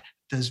ride.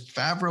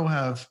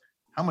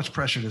 How much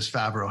pressure does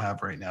Favreau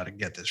have right now to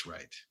get this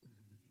right?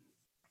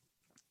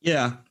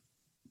 Yeah,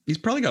 he's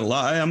probably got a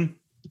lot.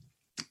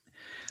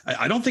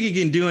 I don't think he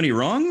can do any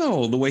wrong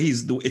though. The way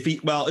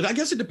I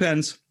guess it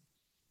depends.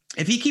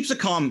 If he keeps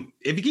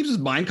his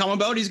mind calm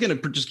about it, he's going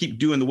to just keep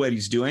doing the way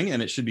he's doing,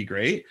 and it should be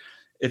great.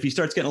 If he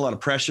starts getting a lot of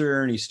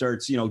pressure and he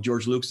starts,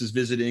 George Lucas is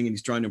visiting and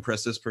he's trying to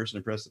impress this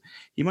person,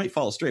 he might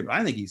fall straight. But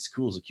I think he's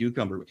cool as a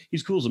cucumber.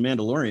 He's cool as a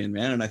Mandalorian,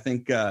 man. And I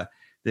think that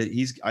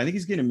he's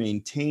going to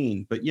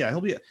maintain. But yeah,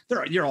 he'll be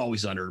you're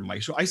always under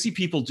Mike. So I see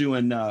people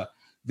doing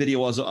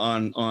videos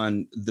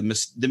on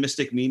the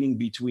mystic meaning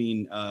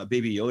between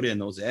Baby Yoda and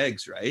those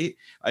eggs, right?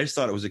 I just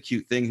thought it was a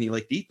cute thing, and he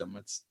liked to eat them.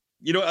 It's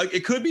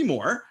it could be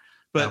more.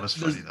 But that was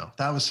funny though.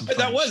 That was some funny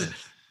shit.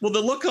 Well, the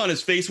look on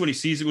his face when he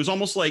sees it was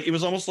almost like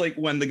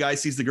when the guy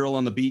sees the girl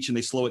on the beach and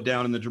they slow it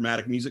down and the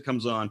dramatic music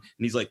comes on and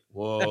he's like,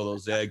 "Whoa,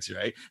 those eggs!"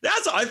 Right?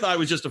 I thought it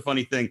was just a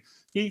funny thing.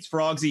 He eats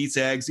frogs, he eats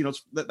eggs.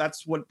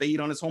 That's what they eat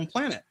on his home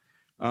planet.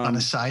 On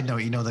a side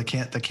note,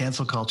 the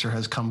cancel culture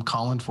has come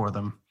calling for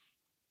them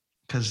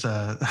because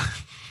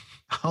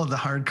all the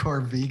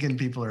hardcore vegan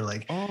people are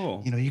like,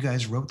 you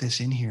guys wrote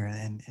this in here,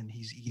 and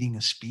he's eating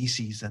a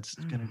species that's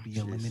going to be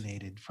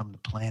eliminated from the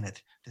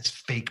planet. This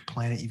fake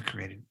planet you've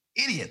created.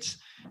 Idiots.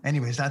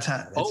 Anyways, that's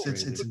how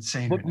it's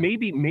insane. But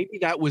maybe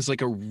that was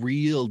like a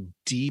real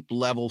deep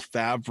level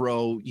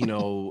Favreau,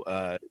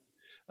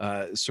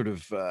 sort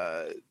of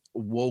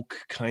woke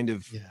kind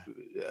of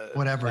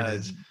whatever it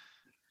is.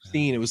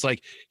 Scene. It was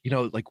like,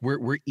 like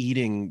we're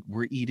eating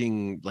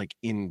like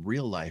in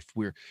real life,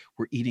 we're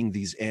eating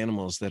these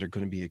animals that are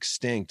going to be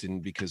extinct,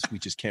 and because we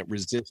just can't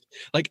resist.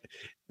 Like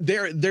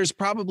there's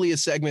probably a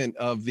segment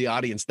of the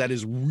audience that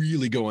is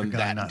really going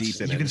that nuts.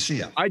 Deep in you it. You can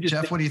see it.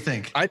 Jeff, what do you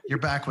think? You're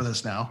back with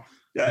us now.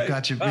 We've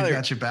got you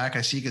back.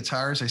 I see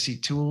guitars. I see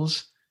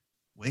tools.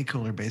 Way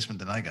cooler basement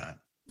than I got.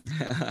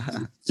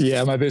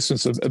 Yeah, my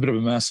basement's a bit of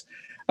a mess.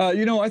 I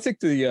think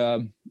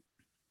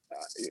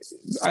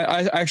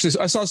I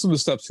saw some of the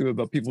stuff too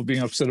about people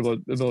being upset about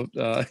about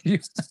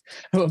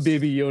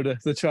Baby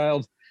Yoda, the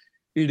child,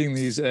 eating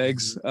these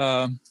eggs.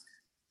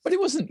 But he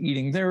wasn't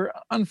eating. They're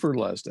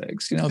unfertilized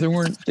eggs. They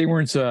weren't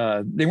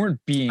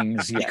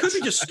beings yet. He could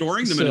be just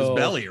storing them in his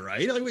belly,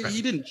 right? Like,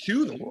 he didn't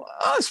chew them. Well,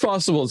 it's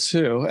possible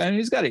too. And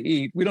he's got to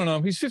eat. We don't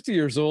know. He's 50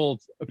 years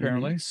old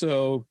apparently,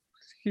 so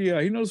he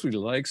knows what he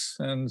likes.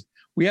 And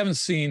we haven't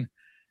seen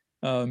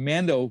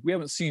Mando. We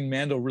haven't seen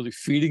Mando really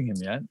feeding him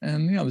yet.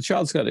 And the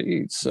child's got to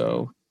eat.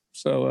 So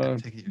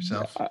take it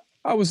yourself.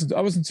 I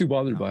wasn't too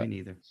bothered by it.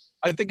 Neither.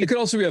 I think it could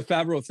also be a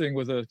Favreau thing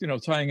with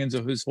tying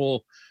into his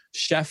whole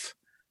chef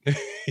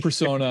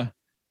persona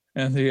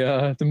and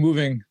the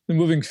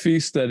moving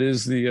feast that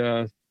is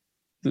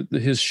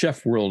his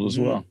chef world as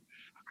well.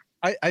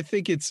 I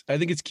think it's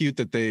cute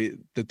that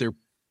they're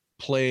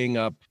playing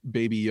up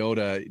Baby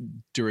Yoda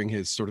during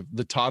his sort of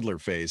the toddler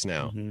phase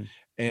now.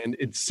 And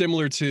it's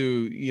similar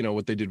to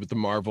what they did with the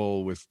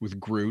Marvel with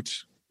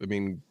Groot. I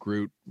mean,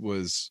 Groot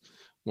was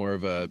more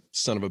of a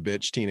son of a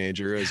bitch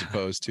teenager as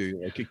opposed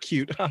to like a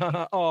cute,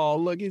 oh,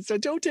 look, he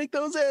said, don't take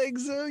those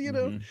eggs,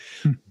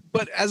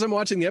 But as I'm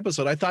watching the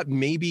episode, I thought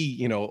maybe,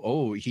 he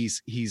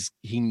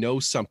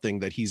knows something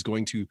that he's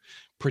going to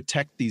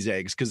protect these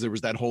eggs, because there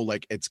was that whole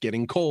like it's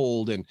getting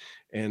cold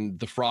and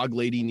the frog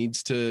lady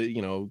needs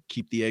to,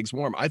 keep the eggs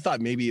warm. I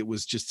thought maybe it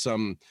was just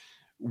some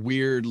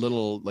weird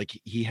little, like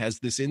he has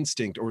this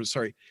instinct, or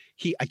sorry,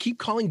 I keep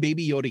calling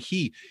Baby Yoda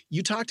he.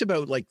 You talked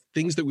about like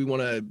things that we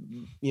want to,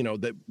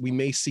 that we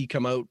may see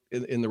come out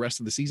in the rest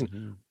of the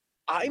season.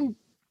 I'm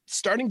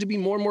starting to be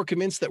more and more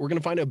convinced that we're going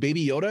to find out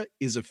Baby Yoda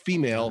is a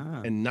female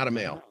and not a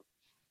male.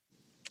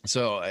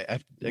 So I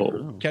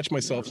catch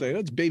myself saying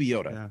it's Baby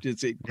Yoda. Yeah.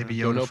 It's Baby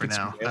Yoda for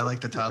now. I like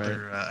the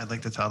toddler. I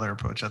like the toddler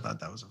approach. I thought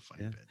that was a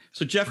funny bit.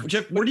 So Jeff,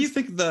 where do you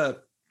think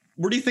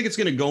it's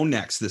going to go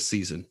next this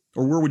season,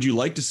 or where would you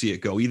like to see it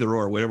go? Either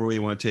or, whatever way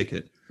you want to take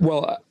it.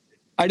 Well,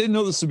 I didn't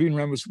know that Sabine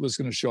Wren was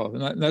going to show up,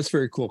 and that's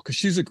very cool because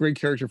she's a great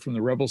character from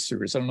the Rebels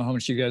series. I don't know how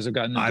much you guys have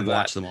gotten into I've that.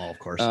 watched them all, of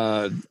course.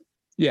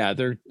 Yeah,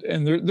 they're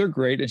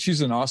great, and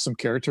she's an awesome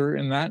character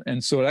in that.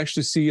 And so to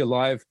actually see a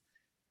live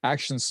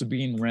action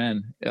Sabine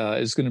Wren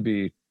is going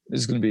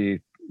to be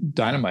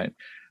dynamite,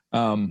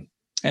 and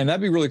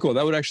that'd be really cool.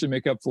 That would actually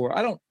make up for.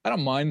 I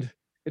don't mind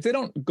if they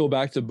don't go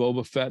back to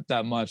Boba Fett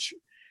that much.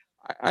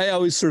 I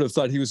always sort of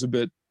thought he was a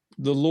bit.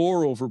 The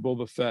lore over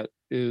Boba Fett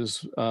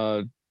is.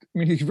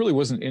 He really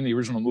wasn't in the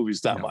original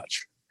movies that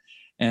much,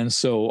 and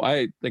so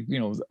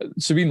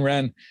Sabine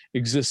Wren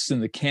exists in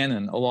the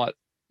canon a lot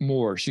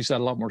more. She's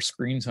had a lot more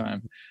screen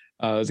time.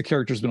 The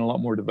character's been a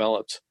lot more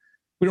developed.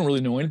 We don't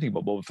really know anything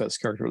about Boba Fett's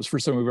character. It was the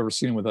first time we've ever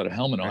seen him without a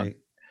helmet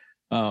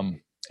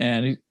on.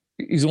 And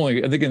he's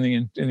only, I think in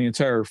the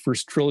entire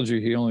first trilogy,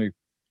 he only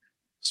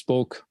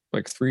spoke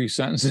like 3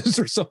 sentences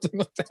or something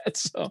like that.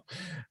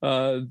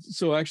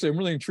 So actually I'm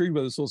really intrigued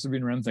by this whole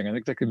Sabine Wren thing. I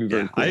think that could be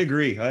very cool. I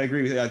agree.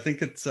 I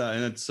think it's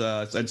and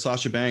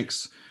Sasha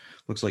Banks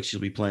looks like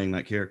she'll be playing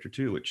that character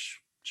too, which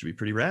should be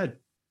pretty rad.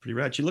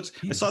 She looks.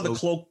 I saw the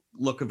cloak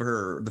look of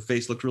her. The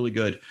face looked really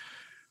good.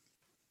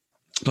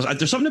 But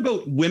there's something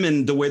about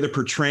women, the way they're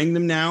portraying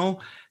them now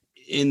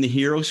in the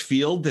heroes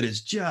field, that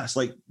is just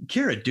like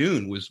Cara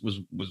Dune was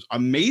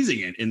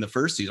amazing in the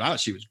first season. I thought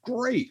she was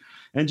great,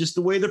 and just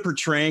the way they're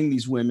portraying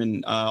these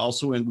women.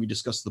 Also, when we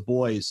discussed The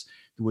Boys,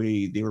 the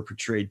way they were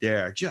portrayed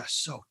there,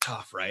 just so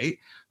tough, right?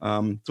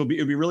 So it'd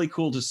be really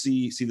cool to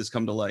see this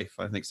come to life.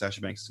 I think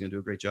Sasha Banks is going to do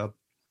a great job.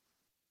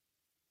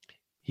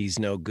 He's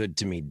no good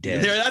to me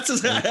dead. There, that's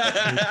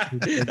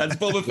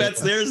Boba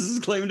Fett's. There's his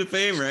claim to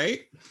fame,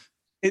 right?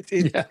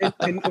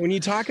 And when you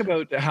talk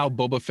about how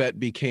Boba Fett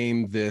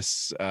became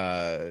this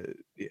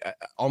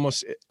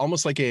almost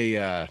like a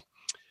I'm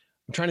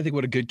trying to think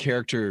what a good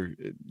character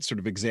sort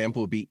of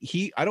example would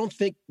be. I don't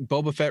think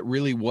Boba Fett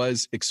really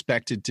was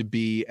expected to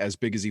be as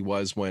big as he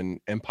was when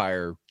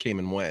Empire came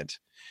and went,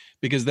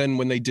 because then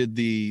when they did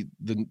the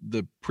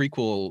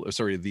prequel,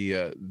 sorry,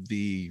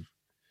 the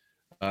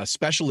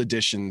special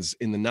editions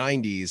in the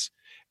 90s,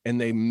 and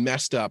they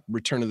messed up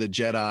Return of the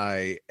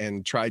Jedi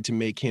and tried to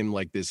make him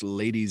like this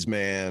ladies'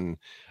 man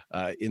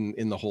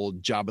in the whole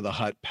Jabba the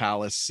Hutt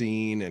palace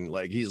scene, and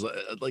like he's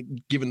like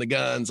giving the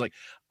guns. Like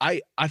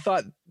I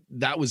thought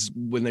that was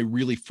when they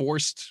really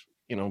forced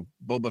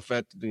Boba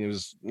Fett. It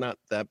was not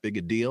that big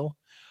a deal,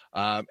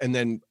 and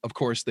then of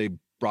course they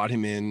brought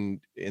him in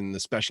the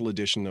special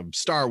edition of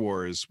Star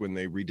Wars when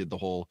they redid the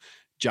whole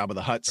Jabba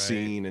the Hutt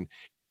scene and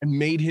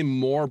made him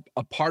more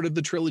a part of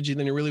the trilogy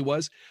than he really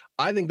was.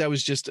 I think that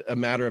was just a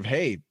matter of,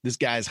 hey, this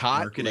guy's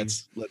hot.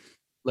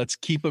 Let's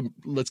keep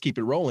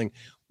it rolling.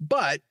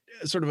 But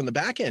sort of on the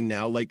back end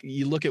now, like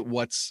you look at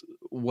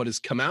what has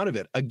come out of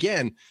it.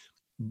 Again,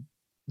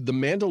 the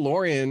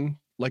Mandalorian,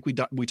 like we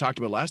talked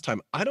about last time,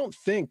 I don't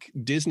think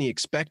Disney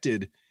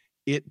expected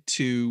it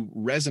to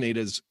resonate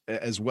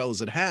as well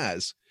as it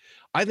has.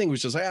 I think it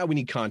was just like, we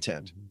need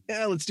content.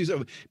 Yeah, let's do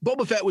something.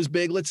 Boba Fett was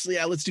big. Let's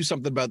do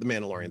something about the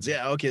Mandalorians.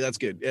 Yeah, okay, that's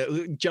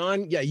good.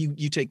 John, yeah,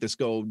 you take this,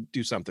 go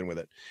do something with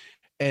it.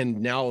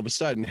 And now all of a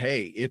sudden,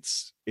 hey,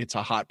 it's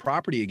a hot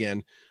property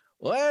again.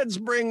 let's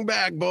bring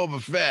back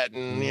Boba Fett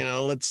and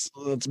let's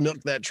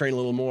milk that train a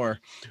little more.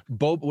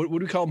 What do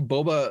we call him?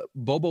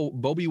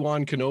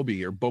 Bobi-Wan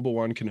Kenobi or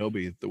Boba-Wan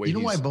Kenobi. The way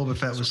why Boba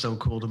Fett was so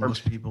cool to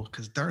most people?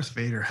 Because Darth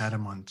Vader had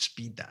him on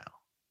speed dial.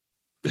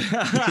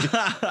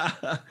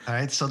 All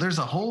right, so there's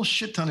a whole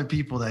shit ton of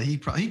people that he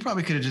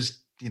probably could have just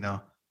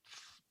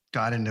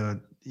got into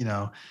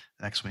the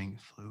X-wing,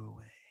 flew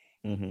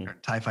away, or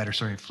TIE fighter,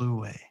 flew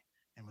away,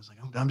 and was like,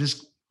 I'm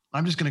just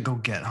gonna go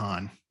get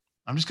Han.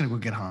 I'm just gonna go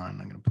get Han.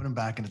 I'm gonna put him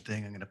back in the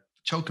thing. I'm gonna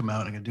choke him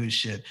out. I'm gonna do his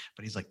shit.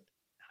 But he's like, no,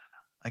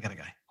 I got a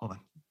guy. Hold on.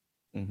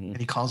 And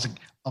he calls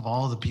of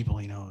all the people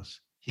he knows,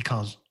 he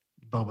calls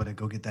Boba to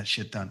go get that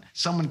shit done.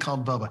 Someone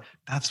called Boba.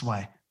 That's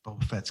why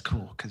Boba Fett's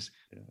cool, because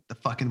the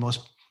fucking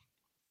most.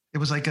 It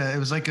was like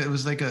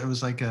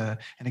an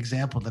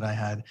example that I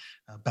had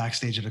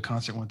backstage at a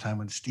concert one time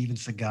when Steven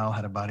Seagal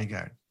had a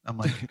bodyguard. I'm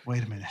like,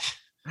 wait a minute,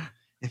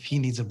 if he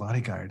needs a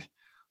bodyguard,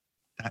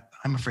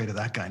 I'm afraid of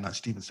that guy, not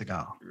Steven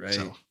Seagal. Right.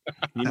 So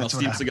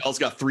Steven Seagal's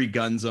got 3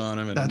 guns on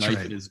him and a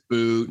knife in his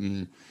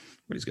boot,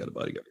 but he's got a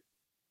bodyguard.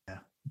 Yeah.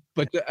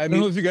 But I don't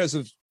know if you guys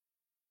have.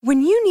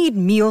 When you need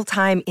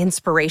mealtime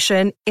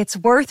inspiration, it's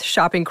worth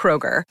shopping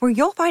Kroger, where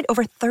you'll find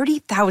over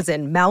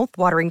 30,000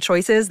 mouth-watering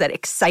choices that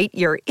excite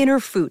your inner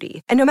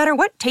foodie. And no matter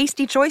what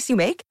tasty choice you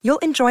make, you'll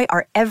enjoy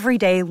our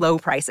everyday low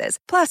prices,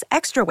 plus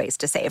extra ways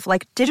to save,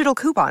 like digital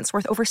coupons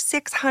worth over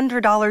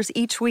 $600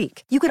 each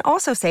week. You can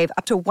also save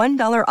up to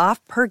 $1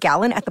 off per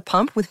gallon at the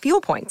pump with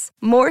fuel points.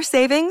 More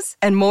savings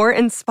and more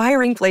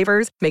inspiring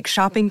flavors make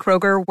shopping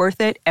Kroger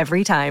worth it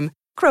every time.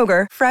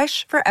 Kroger,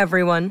 fresh for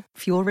everyone.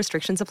 Fuel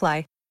restrictions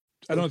apply.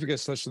 I don't know if you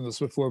guys touched on this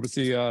before, but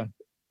the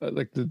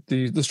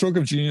stroke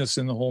of genius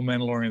in the whole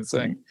Mandalorian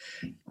thing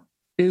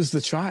is the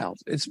child.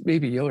 It's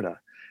Baby Yoda.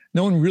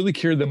 No one really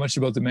cared that much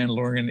about the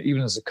Mandalorian,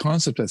 even as a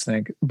concept, I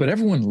think, but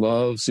everyone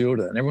loves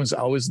Yoda and everyone's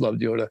always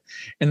loved Yoda,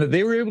 and that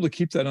they were able to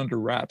keep that under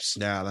wraps.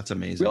 Yeah, that's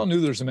amazing. We all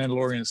knew there's a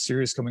Mandalorian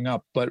series coming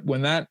up, but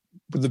with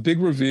the big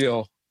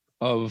reveal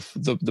of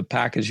the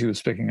package he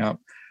was picking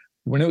up,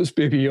 when it was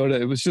Baby Yoda,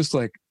 it was just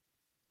like,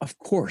 of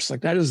course,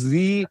 like that is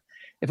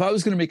if I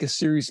was going to make a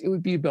series, it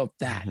would be about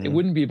that. It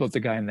wouldn't be about the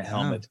guy in the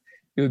helmet.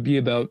 It would be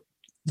about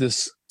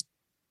this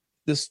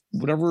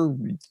whatever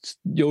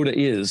Yoda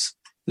is,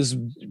 this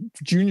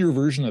junior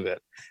version of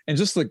it, and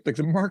just like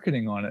the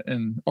marketing on it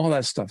and all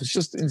that stuff. It's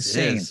just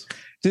insane.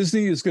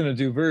 Disney is going to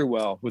do very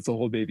well with the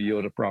whole Baby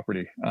Yoda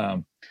property,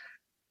 and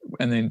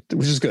then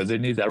which is good. They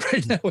need that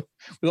right now with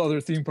all their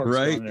theme parks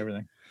and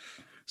everything.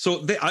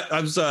 So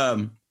I was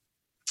the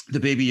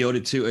Baby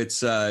Yoda too.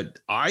 It's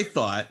I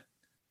thought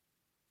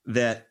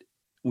that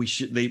we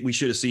should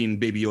have seen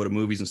Baby Yoda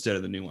movies instead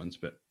of the new ones,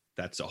 but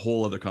that's a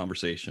whole other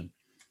conversation.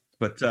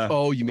 But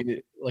you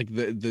mean like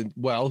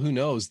well, who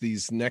knows,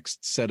 these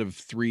next set of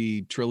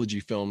 3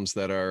 trilogy films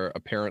that are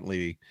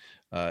apparently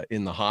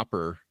in the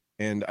hopper.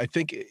 And I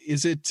think,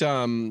 is it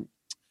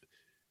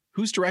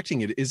who's directing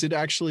it? Is it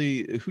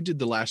actually, who did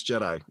The Last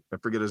Jedi? I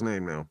forget his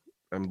name now.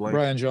 I'm blanking.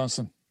 Rian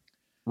Johnson.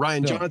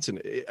 Johnson.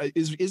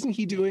 Isn't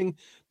he doing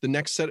the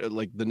next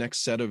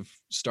set of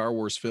Star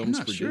Wars films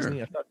for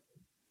Disney?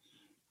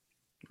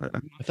 I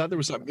thought there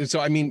was something. So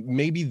I mean,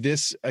 maybe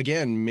this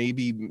again.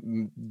 Maybe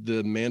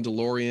the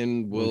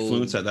Mandalorian will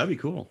influence that. That'd be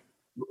cool.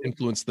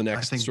 Influence the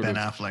next. I think Ben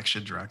Affleck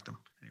should direct them.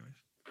 Anyways,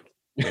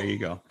 there you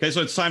go. Okay,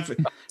 so it's time for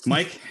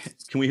Mike.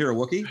 Can we hear a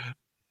Wookiee?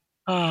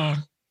 I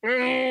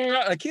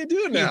can't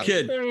do it now. You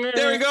kid.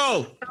 There we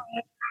go.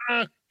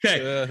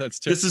 Okay, that's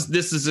terrible.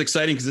 This is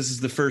exciting because this is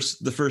the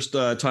first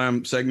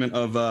time segment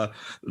of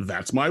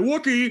That's My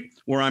Wookiee,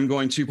 where I'm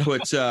going to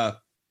put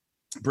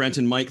Brent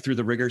and Mike through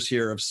the rigors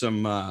here of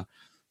some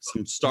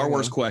Star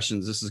Wars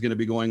questions. This is going to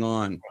be going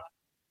on.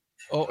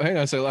 Oh, hang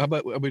on a second. How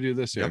about we do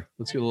this here? Yep.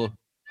 Let's get a little.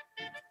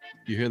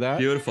 You hear that?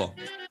 Beautiful.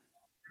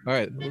 All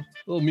right, a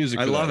little music.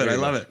 I love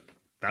it.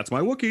 That's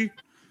my Wookiee.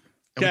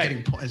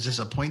 Okay. Is this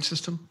a point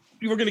system?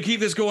 We're going to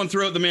keep this going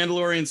throughout the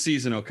Mandalorian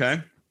season.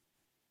 Okay.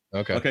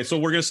 Okay. So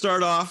we're going to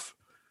start off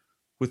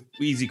with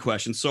easy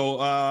questions.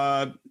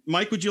 So,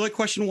 Mike, would you like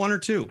question 1 or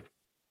 2?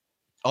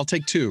 I'll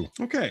take 2.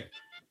 Okay.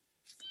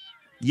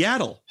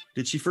 Yaddle,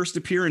 did she first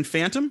appear in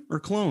Phantom or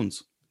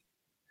Clones?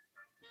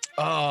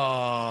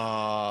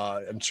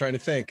 I'm trying to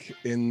think.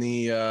 In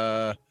the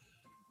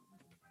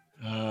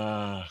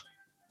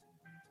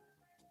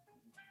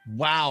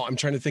wow, I'm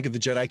trying to think of the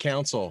Jedi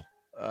Council.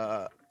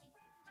 I'm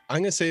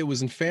gonna say it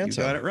was in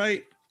Phantom. You got it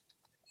right.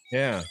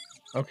 Yeah.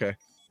 Okay.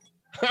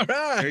 All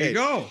right. There you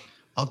go.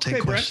 I'll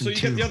take question Brett, 2.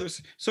 So you get the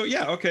others. So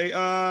yeah,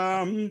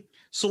 okay.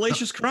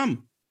 Salacious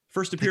Crumb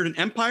first appeared in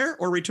Empire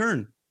or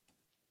Return?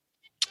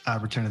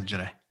 Return of the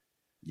Jedi.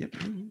 Yep.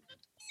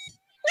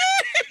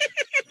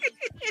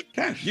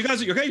 Okay, you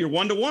guys are okay. You're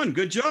 1-1.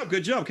 Good job.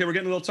 Okay, we're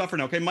getting a little tougher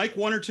now. Okay, Mike,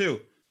 1 or 2?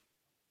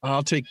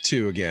 I'll take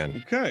 2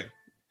 again. Okay.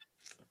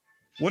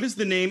 What is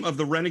the name of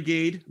the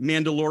Renegade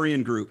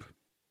Mandalorian group?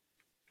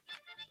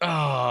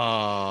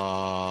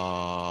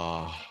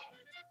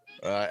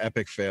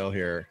 Epic fail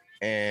here.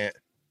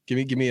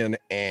 Give me an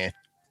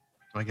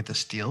Do I get to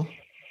steal?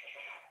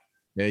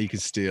 Yeah, you can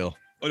steal.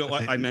 Oh no,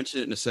 I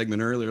mentioned it in a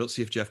segment earlier. Let's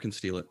see if Jeff can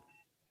steal it.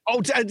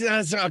 Oh,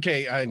 that's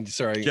okay. I'm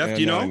sorry. Jeff,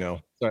 do you know? I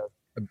know. Sorry.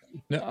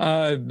 No,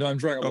 I'm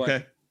drawing a blank.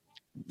 Okay.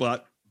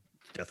 But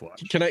Death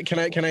Watch. Can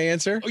I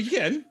answer? Oh, you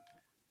can.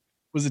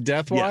 Was it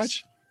Death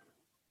Watch?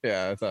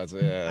 Yeah, I thought so.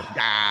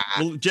 Yeah.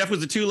 Well, Jeff,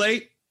 was it too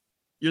late?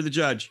 You're the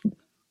judge.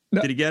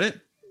 No. Did he get it?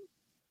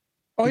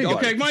 Oh, you got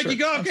okay, it. Mike, Sure. you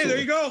go. Okay, Absolutely.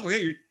 there you go.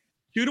 Okay,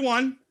 you're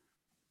 2-1.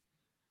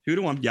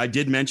 2-1. Yeah, I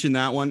did mention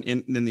that one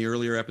in the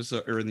earlier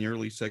episode or in the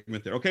early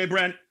segment there. Okay,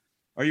 Brent,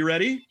 are you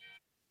ready?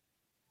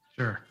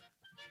 Sure.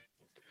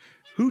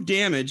 Who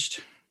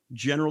damaged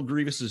General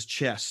Grievous's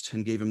chest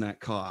and gave him that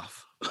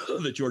cough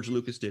that George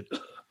Lucas did?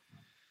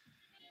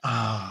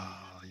 Oh,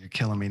 you're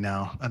killing me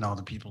now. And all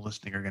the people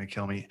listening are going to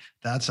kill me.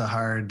 That's a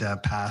hard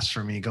pass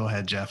for me. Go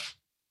ahead, Jeff.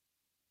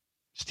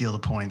 Steal the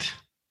point.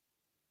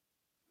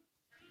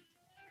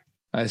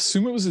 I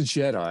assume it was a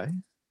Jedi.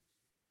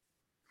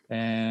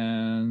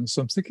 And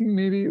so I'm thinking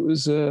maybe it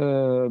was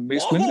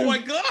Mace Windu. Oh my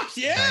gosh!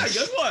 Yeah, Nice.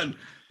 Good one.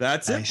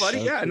 That's Nice. it, buddy.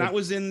 Yeah, and that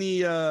was in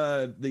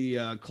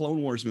the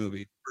Clone Wars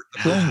movie.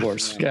 Clone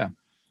Wars. Yeah.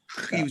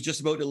 He was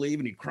just about to leave,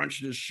 and he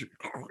crunched his.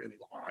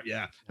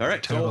 Yeah. All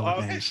right. So, Terrible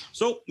okay. names.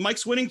 So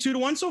Mike's winning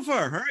 2-1 so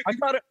far. All right.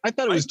 I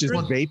thought it was just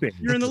You're- vaping.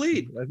 You're in the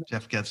lead.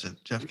 Jeff gets it.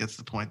 Jeff gets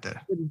the point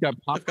there. He's got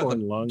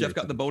popcorn lung. Jeff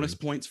got the bonus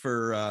points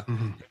for.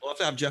 Mhm. We'll have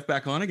to have Jeff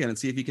back on again and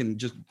see if he can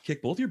just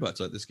kick both your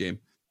butts at this game.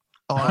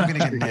 Oh, I'm going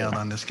to get nailed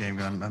on this game.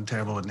 I'm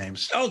terrible with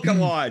names. Oh,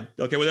 come on.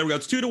 Okay, well, there we go.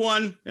 It's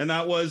 2-1, and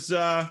that was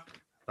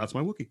that's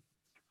my Wookiee.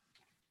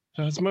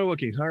 That's my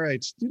Wookiee. All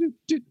right.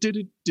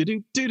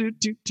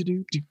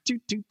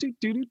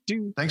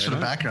 Thanks for the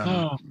background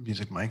Oh.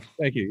 music, Mike.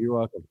 Thank you. You're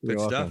welcome. Good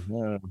You're stuff.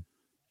 welcome.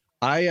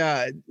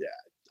 I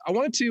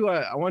wanted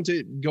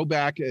to go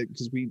back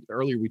because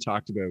earlier we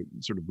talked about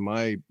sort of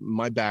my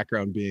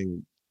background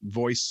being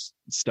voice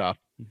stuff,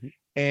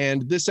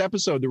 and this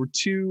episode there were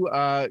two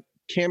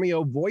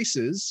cameo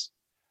voices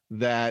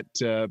that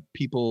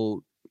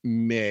people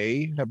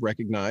may have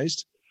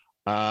recognized.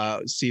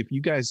 See if you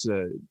guys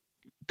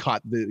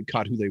caught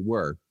who they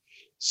were.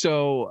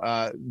 So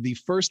the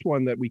first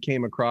one that we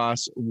came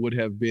across would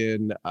have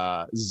been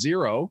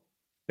Zero,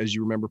 as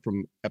you remember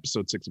from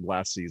episode 6 of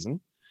last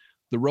season,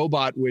 the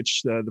robot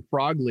which the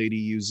frog lady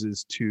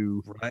uses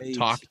to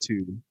talk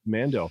to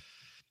Mando.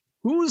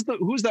 Who's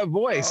that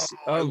voice?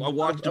 I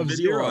watched a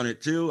video Zero? on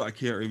it too. I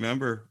can't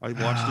remember. I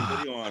watched a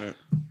video on it.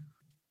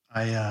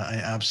 I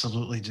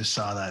absolutely just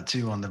saw that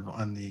too on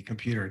the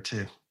computer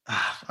too,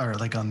 or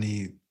like on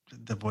the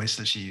voice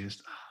that she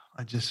used.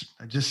 I just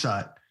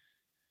saw it.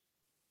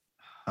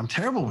 I'm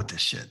terrible with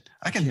this shit.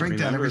 I can break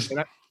down every.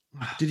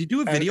 Did he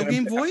do a video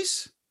game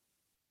voice?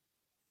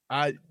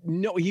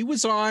 No, he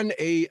was on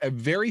a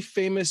very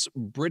famous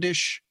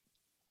British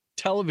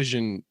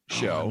television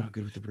show. I'm not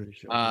good with the British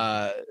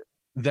show.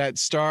 That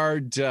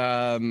starred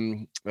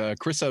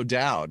Chris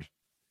O'Dowd.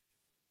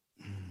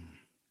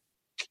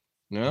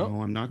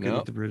 No, I'm not good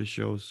with the British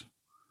shows.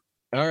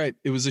 All right.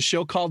 It was a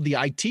show called The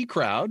IT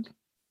Crowd,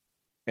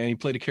 and he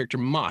played a character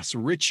Moss.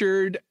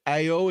 Richard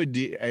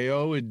Ayoade. I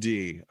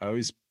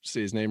always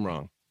say his name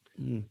wrong.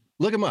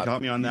 Look him up.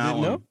 Got me on that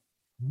one. No?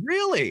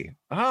 Really?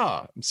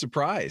 I'm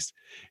surprised.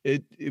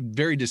 It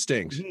very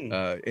distinct.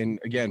 And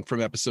again,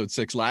 from episode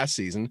 6 last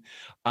season.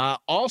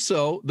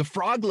 Also, the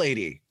Frog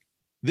Lady.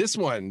 This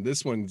one,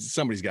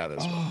 somebody's got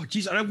this. Oh,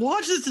 geez. And I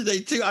watched this today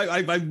too. I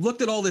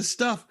looked at all this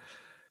stuff.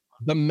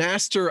 The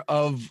master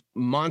of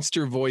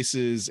monster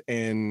voices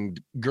and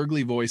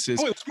gurgly voices.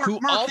 Oh, it was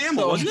Mark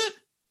Hamill, wasn't it?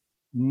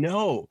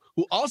 No,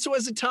 who also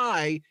has a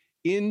tie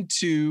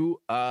into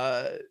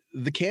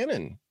the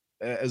canon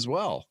as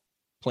well,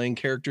 playing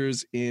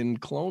characters in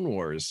Clone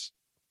Wars.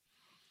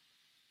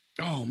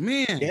 Oh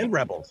man, and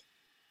Rebels.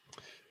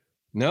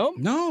 No,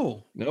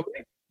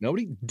 nobody.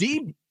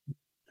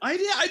 I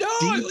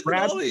know. Look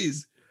at all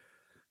these.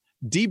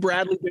 D.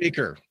 Bradley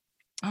Baker.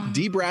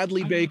 D.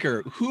 Bradley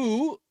Baker,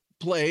 who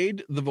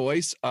played the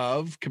voice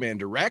of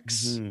Commander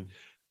Rex,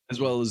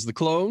 as well as the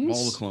clones.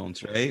 All the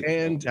clones, right?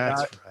 And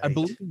That's right.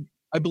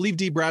 I believe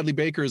D. Bradley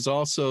Baker is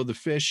also the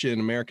fish in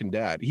American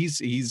Dad. He's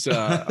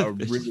a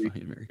really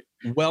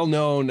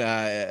well-known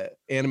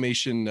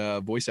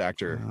animation voice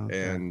actor,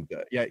 and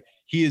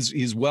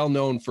he's well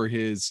known for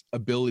his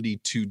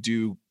ability to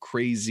do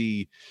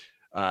crazy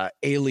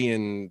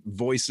alien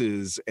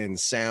voices and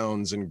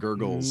sounds and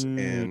gurgles,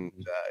 and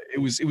it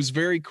was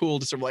very cool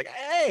to sort of like,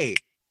 hey,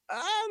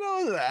 I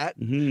know that.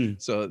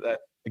 So that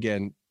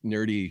again,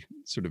 nerdy.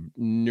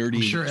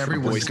 I'm sure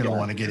everyone's going to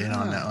want to get in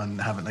on that, on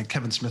having, like,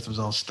 Kevin Smith was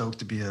all stoked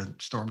to be a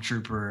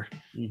stormtrooper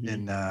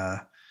in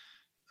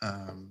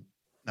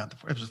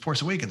it was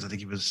Force Awakens. I think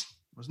he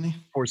wasn't he?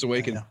 Force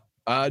Awakens.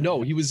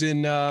 No, he was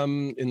in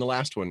the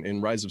last one, in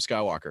Rise of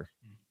Skywalker.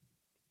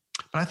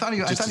 But I thought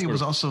he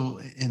was also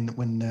in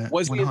when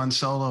Han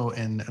Solo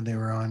and they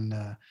were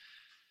on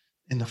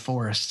in the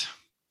forest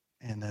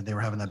and they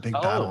were having that big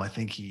battle. I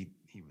think he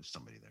was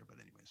somebody there. But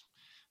anyways,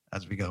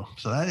 as we go,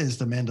 so that is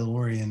the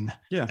Mandalorian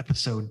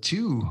episode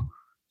 2,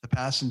 The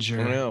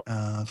Passenger.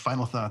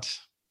 Final thoughts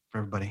for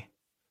everybody.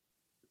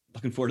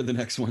 Looking forward to the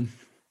next one.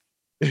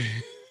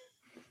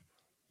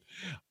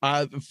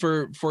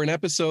 For an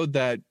episode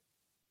that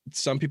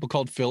some people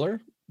called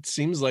filler, it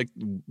seems like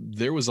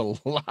there was a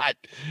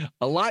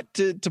lot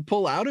to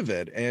pull out of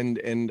it.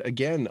 And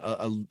again,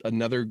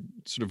 another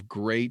sort of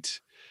great,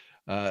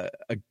 a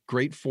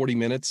great 40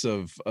 minutes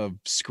of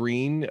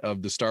screen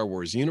of the Star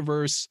Wars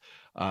universe.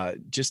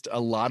 Just a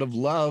lot of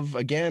love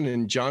again.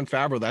 And Jon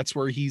Favreau, that's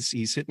where he's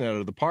hitting out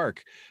of the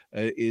park.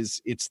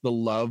 It's the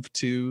love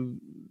to,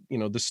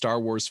 the Star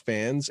Wars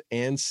fans,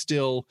 and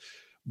still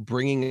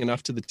bringing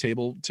enough to the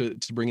table to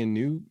bring in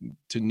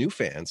new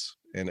fans.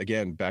 And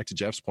again, back to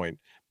Jeff's point,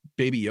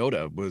 Baby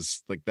Yoda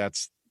was like,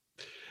 that's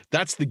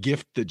the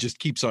gift that just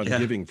keeps on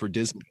giving for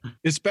Disney,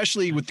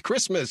 especially with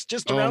Christmas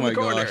just around the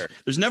corner. Gosh.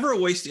 There's never a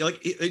waste.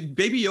 Like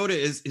Baby Yoda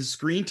his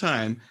screen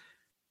time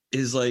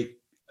is like,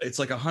 it's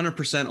like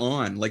 100%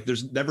 on. Like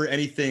there's never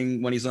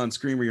anything when he's on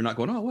screen where you're not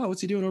going, oh wow,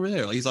 what's he doing over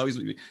there? Like he's always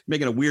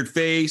making a weird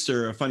face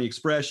or a funny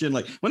expression.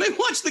 Like when I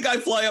watched the guy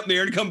fly up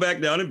there and come back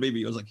down, and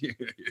Baby, I was like,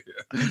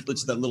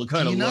 just that little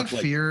kind of. Do you look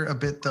not fear a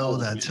bit though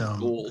that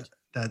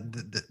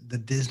the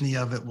Disney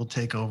of it will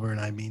take over?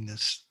 And I mean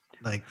this,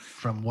 like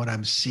from what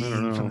I'm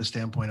seeing from the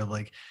standpoint of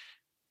like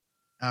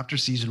after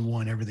season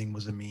 1, everything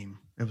was a meme.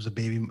 It was a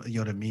Baby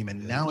Yoda meme,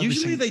 and now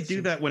usually they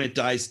do that when it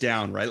dies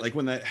down, right? Like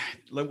when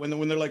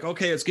they're like,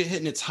 okay, it's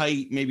hitting its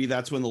height. Maybe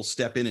that's when they'll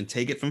step in and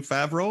take it from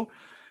Favreau.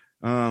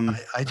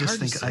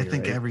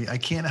 I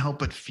can't help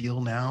but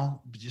feel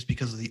now, just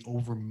because of the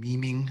over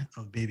memeing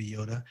of Baby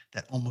Yoda,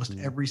 that almost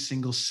every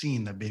single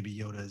scene that Baby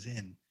Yoda is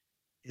in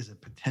is a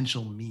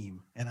potential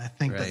meme. And I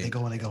think that they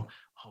go,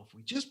 oh, if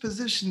we just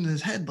position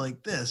his head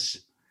like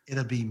this,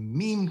 it'll be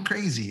meme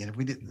crazy. And if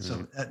we didn't,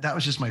 so that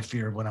was just my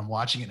fear when I'm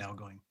watching it now,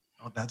 going,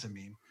 oh, that's a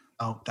meme.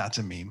 Oh, that's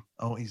a meme.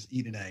 Oh, he's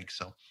eating an egg.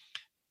 So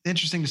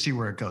interesting to see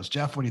where it goes.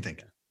 Jeff, what do you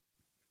think?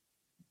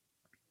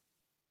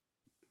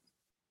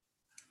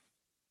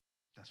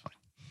 That's fine.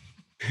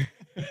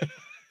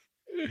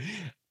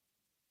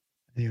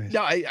 Anyways.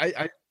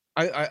 Yeah,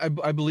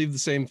 I believe the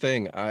same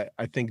thing.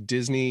 I think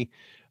Disney,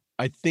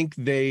 I think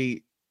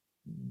they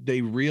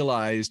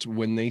realized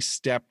when they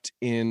stepped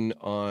in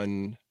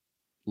on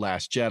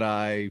Last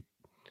Jedi,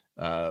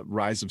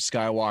 Rise of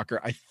Skywalker,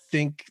 I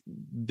think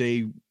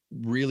they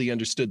really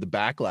understood the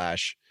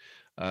backlash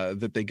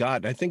that they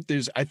got. And I think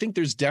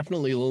there's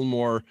definitely a little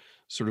more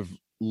sort of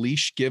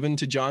leash given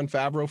to Jon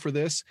Favreau for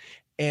this,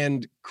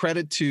 and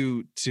credit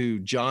to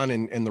Jon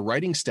and the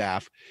writing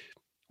staff.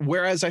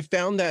 Whereas I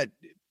found that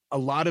a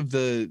lot of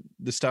the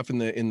stuff in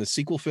the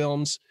sequel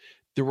films,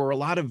 there were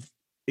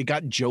it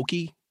got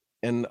jokey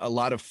and a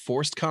lot of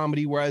forced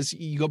comedy. Whereas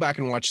you go back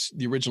and watch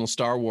the original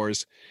Star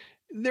Wars,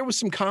 there was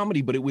some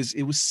comedy, but it was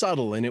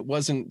subtle, and it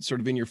wasn't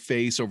sort of in your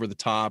face, over the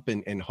top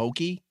and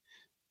hokey.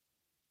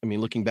 I mean,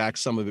 looking back,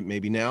 some of it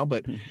maybe now,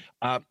 but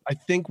I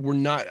think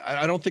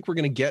I don't think we're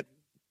going to get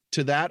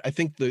to that. I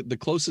think the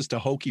closest to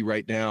hokey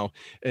right now,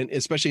 and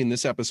especially in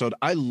this episode,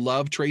 I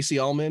love Tracy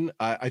Ullman.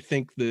 I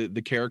think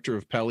the character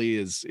of Peli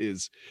is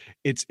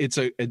it's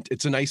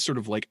a nice sort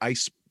of like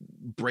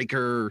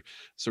icebreaker,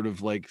 sort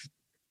of like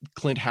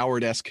Clint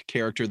Howard-esque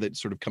character that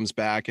sort of comes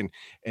back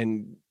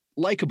and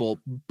likable,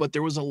 but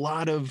there was a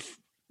lot of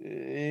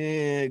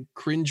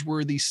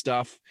cringeworthy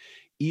stuff,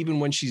 even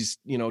when she's,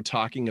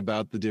 talking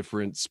about the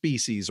different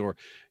species, or,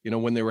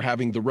 when they were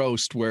having the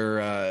roast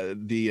where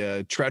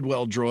the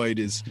Treadwell droid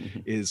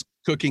is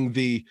cooking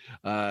the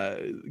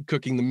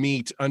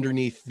meat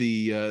underneath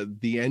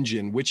the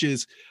engine, which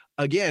is,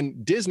 again,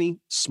 Disney,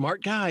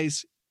 smart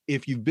guys.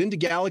 If you've been to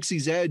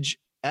Galaxy's Edge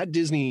at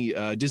Disney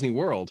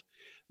World,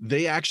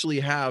 they actually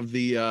have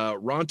the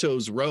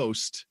Ronto's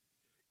roast.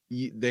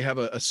 They have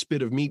a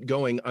spit of meat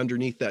going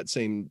underneath that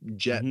same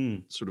jet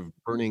sort of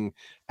burning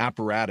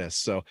apparatus.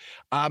 So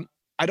I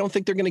don't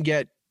think they're going to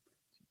get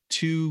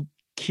too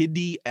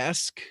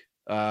kiddie-esque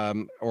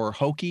or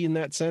hokey in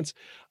that sense.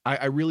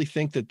 I really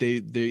think that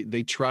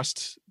they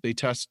trust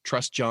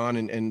Jon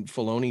and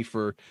Filoni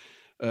for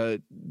to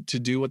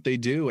do what they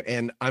do.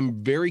 And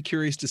I'm very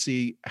curious to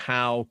see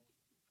how.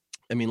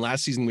 I mean,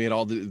 last season we had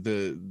all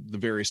the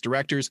various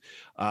directors.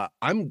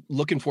 I'm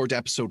looking forward to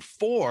episode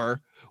 4,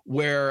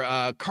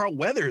 where Carl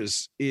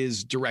Weathers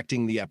is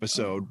directing the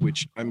episode,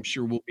 which I'm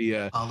sure will be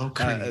a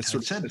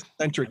sort of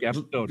eccentric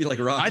episode. Be like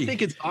Rocky.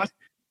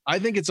 I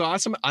think it's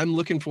awesome. I'm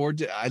looking forward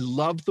to. I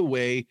love the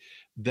way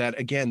that,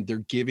 again, they're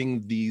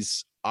giving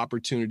these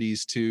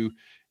opportunities to,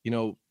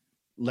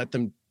 let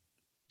them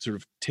sort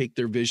of take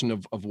their vision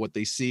of what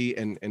they see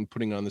and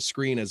putting it on the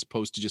screen, as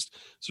opposed to just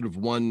sort of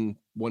one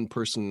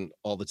person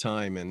all the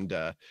time. And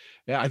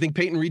I think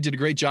Peyton Reed did a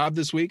great job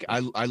this week.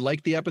 I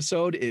liked the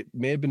episode. It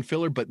may have been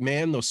filler, but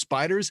man, those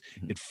spiders,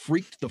 it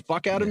freaked the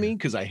fuck out of me,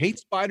 because I hate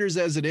spiders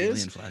as it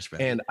is.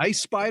 And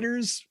ice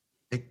spiders,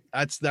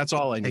 that's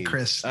all I need. Hey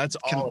Chris, that's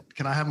all.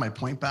 Can I have my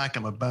point back?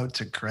 I'm about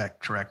to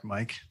correct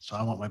Mike, so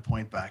I want my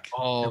point back.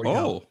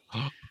 Oh,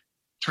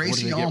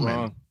 Tracy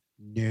Ullman.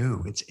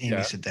 No, it's Amy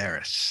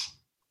Sedaris.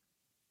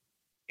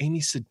 Amy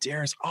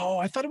Sedaris. Oh,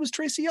 I thought it was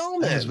Tracy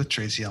Ullman. I was with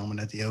Tracy Ullman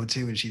at the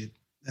O2, and she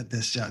at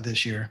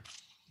this year.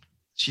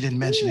 She didn't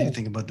mention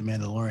anything about the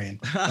Mandalorian,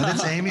 but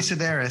it's Amy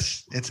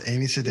Sedaris. It's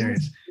Amy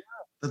Sedaris.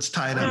 Let's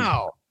tie it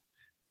Wow. up.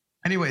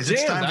 Anyways,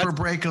 it's Damn, time for a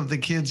break of the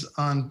Kids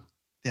on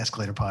the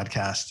Escalator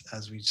podcast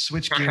as we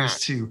switch gears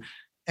to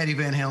Eddie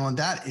Van Halen.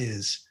 That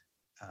is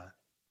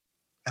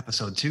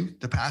episode 2,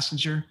 The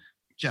Passenger.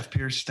 Jeff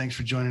Pierce, thanks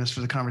for joining us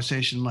for the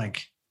conversation.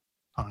 Mike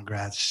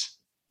Pongracz,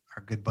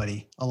 our good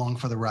buddy, along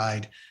for the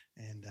ride.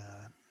 And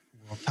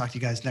we'll talk to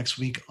you guys next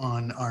week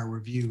on our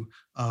review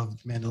of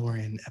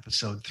Mandalorian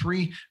episode 3.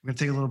 We're going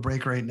to take a little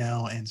break right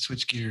now and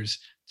switch gears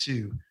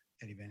to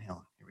Eddie Van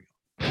Halen. Here we go.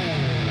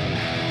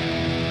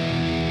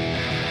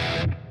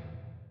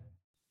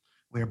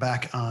 We're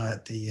back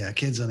at the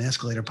Kids on the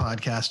Escalator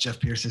podcast. Jeff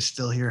Pierce is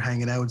still here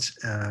hanging out.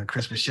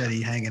 Chris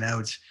Machete hanging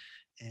out.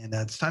 And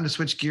it's time to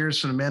switch gears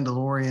from the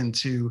Mandalorian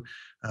to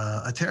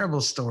a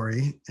terrible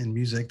story in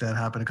music that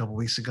happened a couple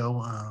weeks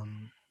ago.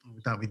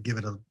 We thought we'd give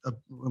it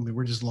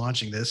we're just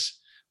launching this,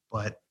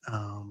 but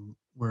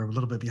we're a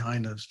little bit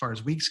behind as far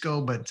as weeks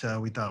go, but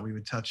we thought we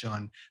would touch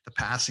on the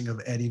passing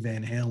of Eddie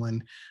Van Halen.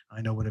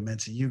 I know what it meant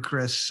to you,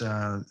 Chris.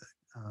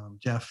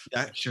 Jeff,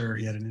 I'm sure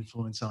he had an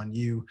influence on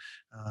you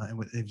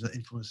and it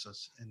influenced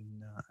us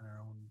in our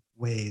own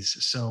ways.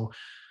 So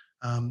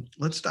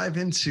let's dive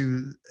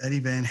into Eddie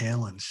Van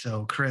Halen.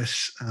 So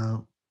Chris,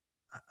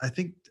 I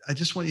think I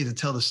just want you to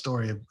tell the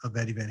story of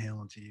Eddie Van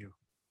Halen to you.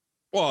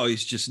 Well,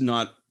 he's just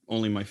not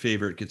only my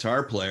favorite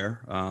guitar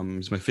player.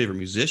 He's my favorite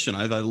musician.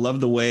 I love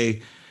the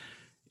way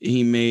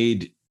he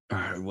made,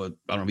 I don't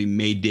know if he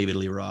made David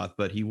Lee Roth,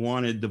 but he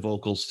wanted the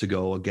vocals to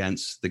go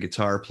against the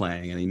guitar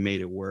playing and he made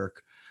it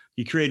work.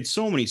 He created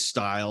so many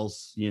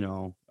styles,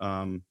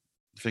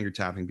 finger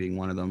tapping being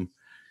one of them,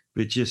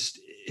 but just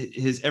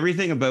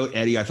everything about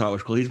Eddie I thought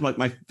was cool. He's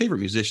my favorite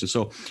musician.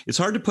 So it's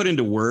hard to put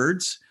into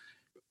words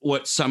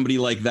what somebody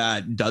like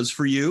that does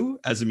for you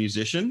as a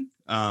musician.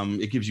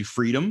 It gives you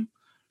freedom.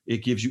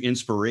 It gives you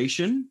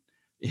inspiration.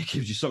 It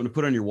gives you something to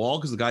put on your wall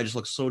because the guy just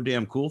looks so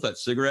damn cool with that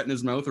cigarette in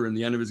his mouth or in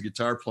the end of his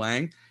guitar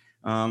playing.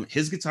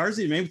 His guitars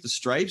that he made with the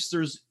stripes,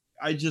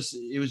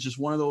 it was just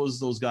one of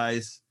those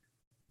guys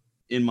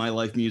in my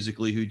life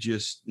musically who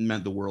just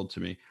meant the world to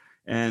me.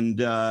 And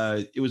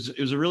it was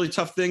a really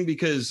tough thing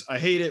because I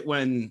hate it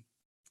when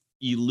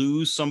you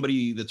lose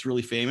somebody that's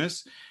really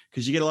famous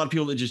because you get a lot of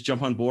people that just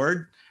jump on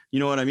board. You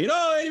know what I mean?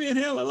 Oh, Eddie Van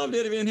Halen. I loved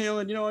Eddie Van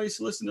Halen. I used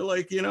to listen to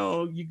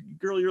Girl,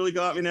 You Really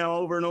Got Me Now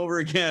over and over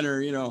again,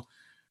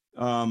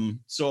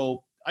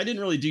 so I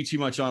didn't really do too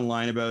much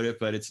online about it,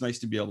 but it's nice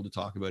to be able to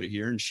talk about it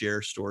here and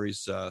share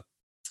stories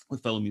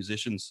with fellow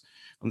musicians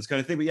on this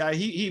kind of thing. But yeah,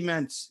 he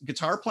meant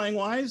guitar playing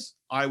wise.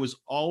 I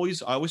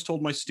always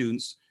told my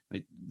students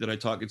that I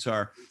taught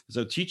guitar is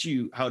I'll teach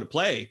you how to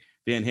play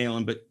Van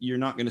Halen, but you're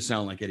not going to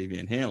sound like Eddie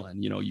Van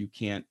Halen.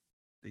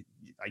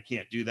 I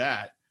can't do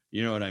that.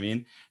 You know what I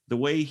mean? The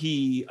way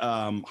he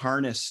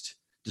harnessed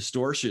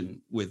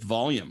distortion with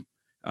volume.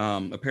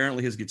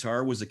 Apparently his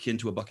guitar was akin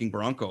to a bucking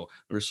bronco.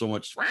 There was so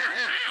much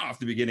off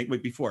the beginning,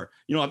 at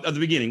the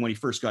beginning when he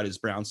first got his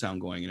Brown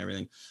sound going and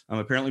everything.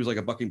 Apparently it was like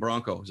a bucking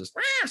bronco. It was just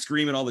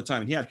screaming all the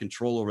time. And he had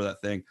control over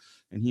that thing.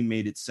 And he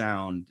made it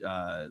sound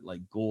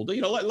like gold.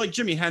 Like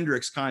Jimi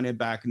Hendrix kind of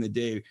back in the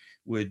day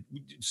would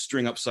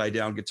string upside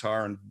down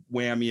guitar and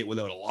whammy it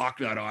without a lock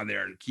nut on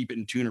there and keep it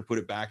in tune or put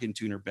it back in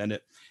tune or bend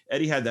it.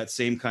 Eddie had that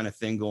same kind of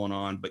thing going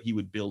on, but he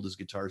would build his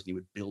guitars and he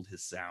would build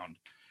his sound.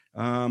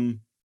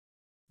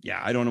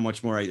 I don't know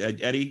much more.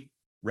 Eddie,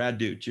 rad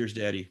dude. Cheers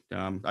to Eddie.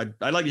 I'd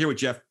like to hear what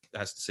Jeff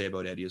has to say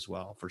about Eddie as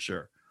well, for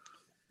sure.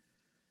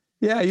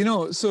 Yeah,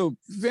 so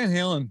Van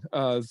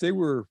Halen, they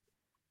were,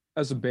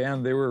 as a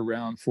band, they were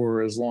around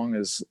for as long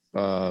as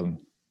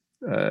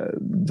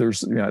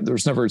there's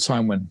never a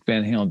time when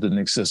Van Halen didn't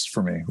exist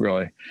for me,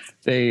 really.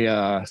 They,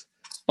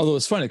 although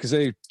it's funny because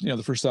they,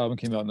 the first album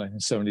came out in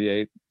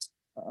 1978.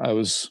 I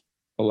was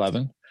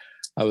 11.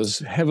 I was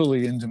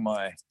heavily into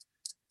my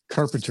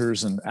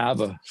Carpenters and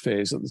ABBA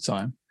phase at the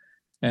time.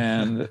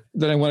 And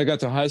then when I got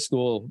to high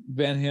school,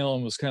 Van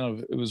Halen was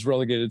it was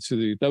relegated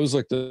to that was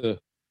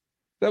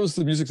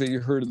the music that you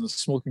heard in the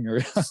smoking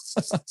area of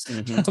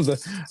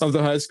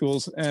the high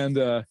schools.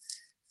 And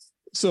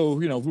so,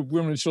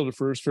 Women and Children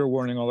First, Fair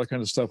Warning, all that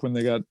kind of stuff, when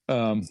they got,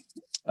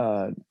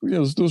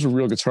 those were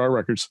real guitar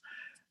records.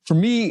 For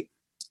me,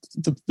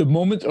 the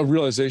moment of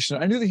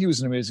realization, I knew that he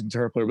was an amazing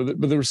guitar player,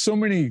 but there were so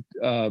many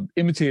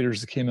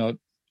imitators that came out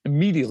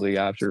immediately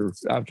after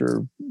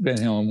Van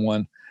Halen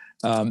won,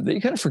 that you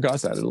kind of forgot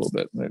that a little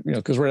bit,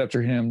 because right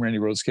after him, Randy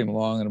Rhoads came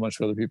along and a bunch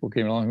of other people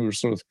came along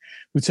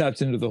who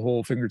tapped into the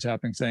whole finger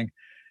tapping thing.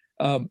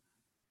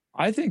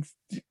 I think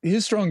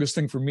his strongest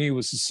thing for me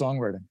was his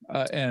songwriting,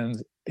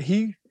 and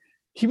he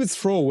would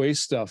throw away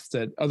stuff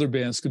that other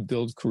bands could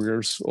build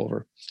careers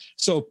over.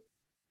 So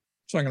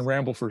I'm going to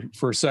ramble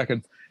for a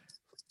second.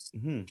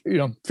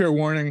 Mm-hmm. Fair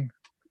Warning,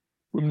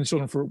 Women and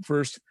Children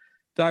First.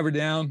 Diver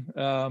Down,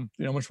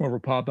 much more of a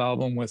pop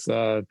album with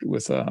the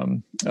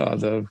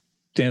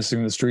Dancing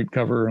in the Street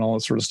cover and all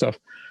that sort of stuff.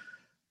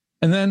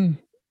 And then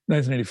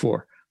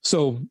 1984.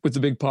 So with the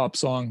big pop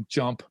song,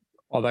 Jump,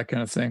 all that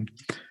kind of thing.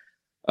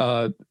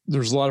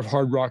 There's a lot of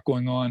hard rock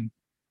going on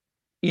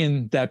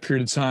in that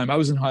period of time. I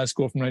was in high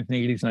school from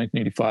 1980 to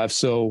 1985.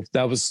 So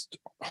that was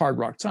hard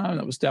rock time.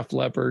 That was Def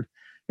Leppard.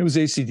 It was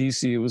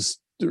AC/DC.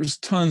 There was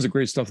tons of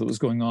great stuff that was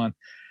going on.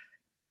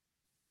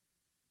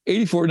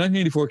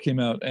 1984 came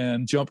out,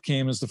 and Jump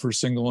came as the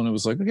first single, and it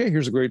was like, okay,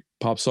 here's a great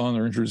pop song.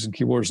 They're introducing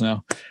keyboards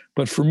now.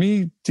 But for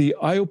me, the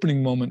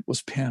eye-opening moment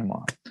was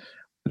Panama.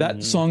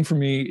 That song for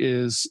me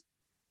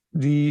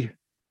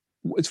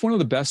it's one of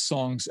the best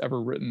songs ever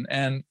written.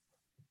 And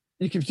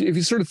if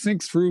you sort of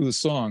think through the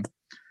song,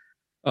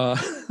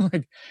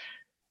 like,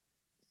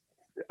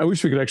 I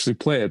wish we could actually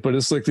play it, but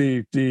it's like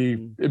it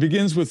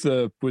begins with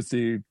the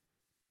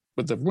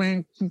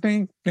wing,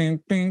 bing,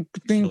 bing, bing,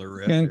 bing,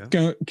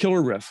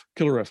 killer riff,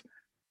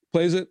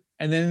 plays it,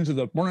 and then into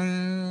the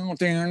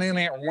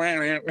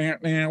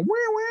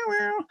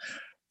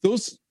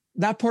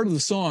that part of the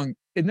song,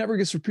 it never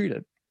gets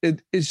repeated.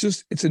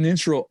 It's an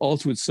intro all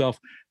to itself.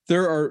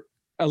 A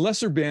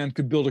lesser band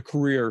could build a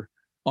career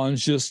on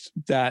just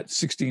that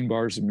 16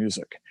 bars of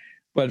music,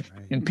 but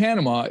in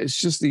Panama, it's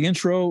just the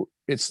intro.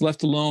 It's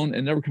left alone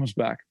and never comes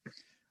back.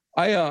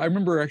 I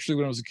remember actually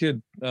when I was a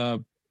kid,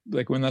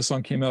 like when that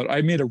song came out,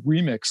 I made a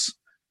remix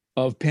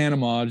of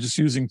Panama just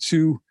using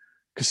 2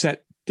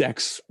 cassette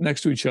decks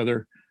next to each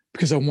other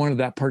because I wanted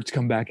that part to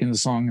come back in the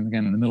song and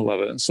again in the middle of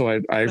it. And so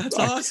that's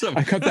awesome.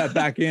 I cut that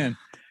back in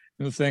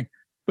the thing,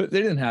 but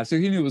they didn't have to.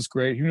 He knew it was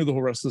great. He knew the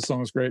whole rest of the song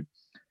was great.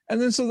 And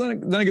then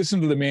it gets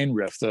into the main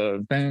riff,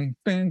 the bang,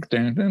 bang,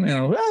 dang, dang,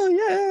 oh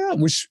yeah,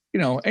 which,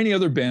 any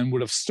other band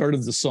would have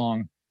started the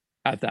song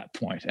at that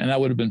point, and that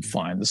would have been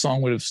fine. The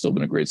song would have still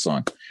been a great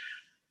song.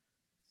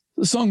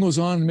 The song goes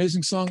on,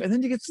 amazing song, and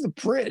then you get to the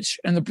bridge,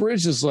 and the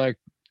bridge is like,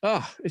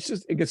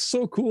 it gets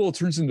so cool. It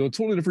turns into a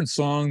totally different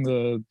song.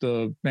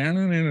 That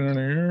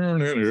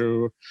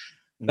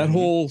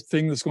whole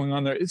thing that's going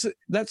on there,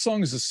 that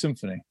song is a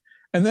symphony.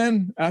 And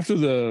then after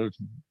the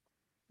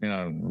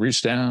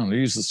reach down,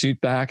 use the seat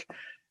back,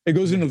 it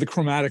goes into the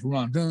chromatic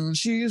run.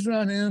 She's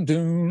running, like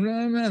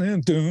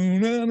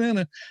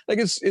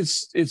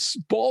it's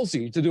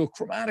ballsy to do a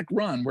chromatic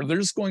run where they're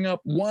just going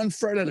up 1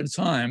 fret at a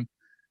time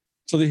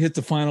till they hit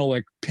the final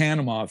like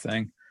Panama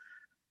thing.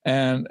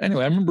 And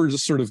anyway, I remember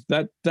just sort of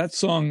that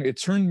song.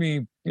 It turned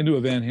me into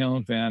a Van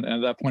Halen fan, and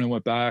at that point I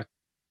went back,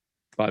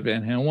 bought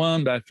Van Halen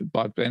 1,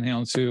 bought Van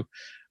Halen 2.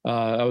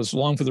 I was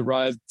along for the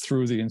ride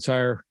through the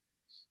entire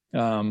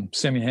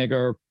Sammy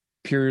Hagar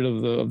period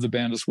of the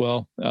band as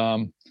well.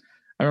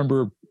 I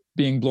remember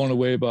being blown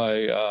away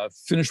by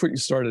Finish What You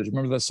Started.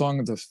 Remember that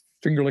song, the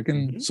finger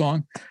licking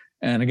song?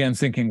 And again,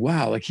 thinking,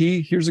 wow, like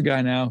here's a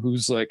guy now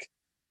who's like,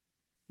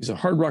 he's a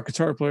hard rock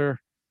guitar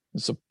player.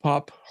 It's a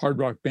pop hard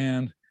rock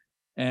band.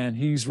 And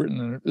he's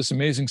written this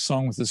amazing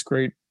song with this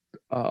great,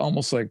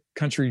 almost like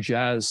country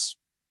jazz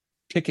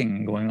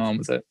picking going on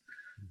with it.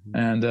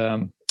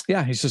 And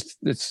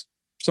it's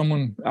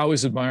someone I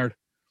always admired.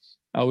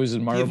 Always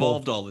admirable. He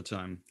evolved all the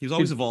time. He was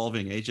always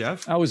evolving, eh,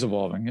 Jeff? Always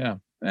evolving, yeah.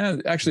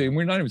 And actually,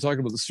 we're not even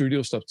talking about the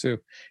studio stuff too.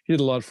 He did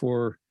a lot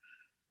for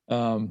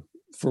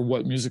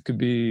what music could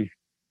be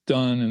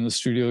done in the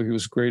studio. He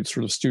was a great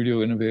sort of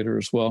studio innovator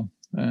as well.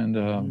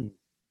 And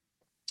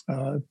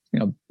I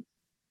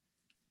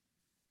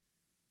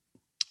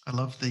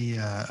love the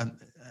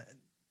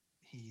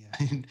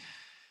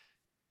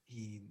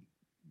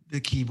the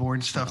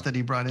keyboard stuff that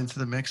he brought into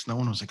the mix. No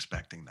one was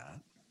expecting that.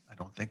 I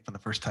don't think from the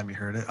first time you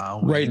heard it.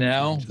 Right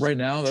now,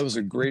 that was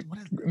a great,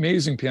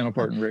 amazing piano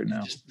part in Right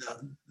Now.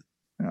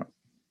 Yeah,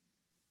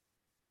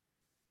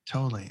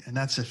 totally. And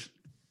that's if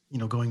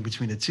going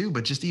between the two,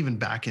 but just even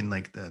back in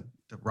like the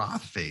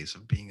Roth phase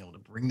of being able to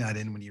bring that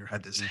in when you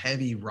had this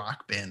heavy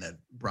rock band that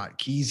brought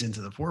keys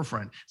into the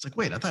forefront. It's like,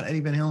 wait, I thought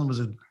Eddie Van Halen was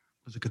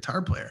a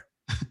guitar player.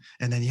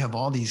 And then you have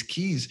all these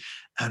keys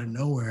out of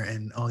nowhere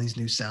and all these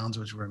new sounds,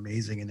 which were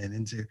amazing. And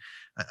then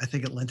I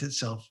think it lent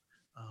itself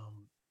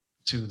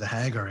to the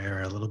Hagar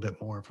era a little bit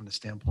more from the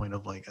standpoint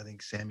of like, I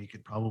think Sammy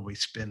could probably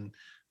spin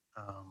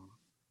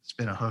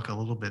a hook a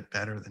little bit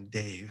better than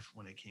Dave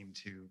when it came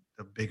to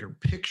the bigger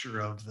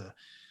picture of the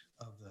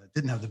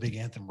didn't have the big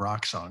anthem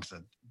rock songs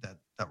that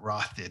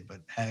Roth did,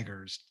 but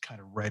Hagar's kind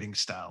of writing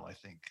style, I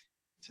think,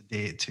 to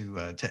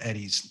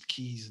Eddie's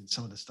keys and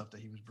some of the stuff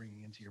that he was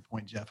bringing into your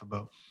point, Jeff,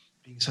 about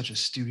being such a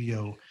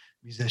studio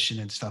musician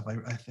and stuff.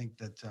 I think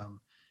that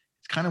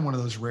it's kind of one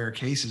of those rare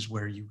cases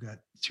where you've got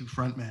two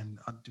frontmen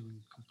doing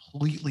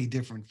completely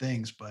different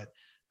things, but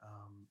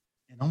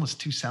and almost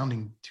two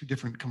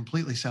different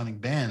completely sounding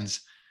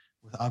bands.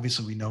 With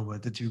obviously we know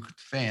about the two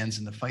fans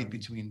and the fight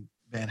between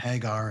Van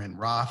Hagar and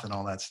Roth and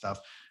all that stuff.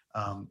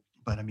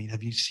 But I mean, I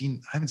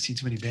haven't seen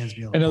too many bands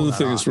be able to pull Another that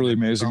thing off. that's really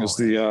amazing is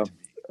the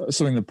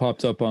something that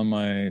popped up on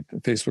my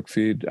Facebook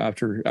feed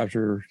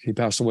after he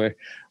passed away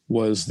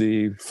was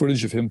the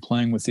footage of him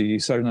playing with the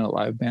Saturday Night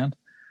Live band.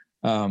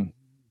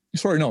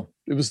 Sorry, no,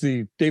 it was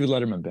the David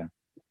Letterman band.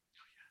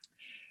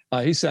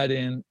 He sat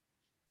in.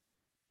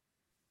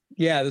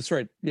 Yeah, that's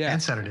right. Yeah,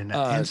 and Saturday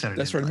Night. That's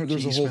right.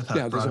 There's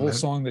a whole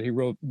song that he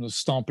wrote, was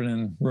Stomping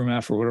in Room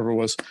F or whatever it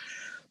was.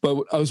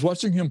 But I was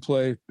watching him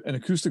play an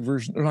acoustic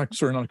version, or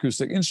not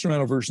acoustic,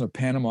 instrumental version of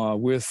Panama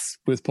with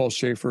Paul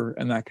Schaefer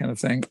and that kind of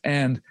thing.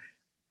 And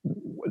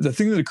the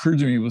thing that occurred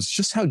to me was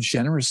just how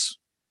generous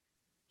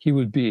he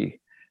would be.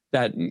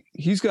 That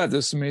he's got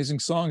this amazing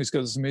song, he's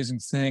got this amazing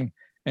thing,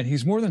 and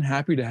he's more than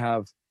happy to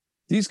have.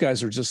 These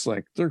guys are just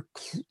like they're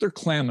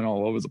clamming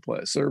all over the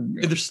place. They're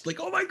just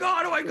like, oh my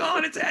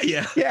god, it's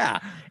yeah, yeah.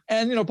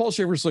 And Paul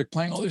Schaefer's like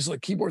playing all these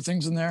like keyboard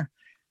things in there,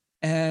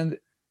 and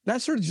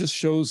that sort of just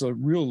shows a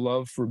real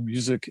love for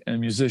music and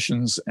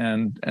musicians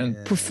and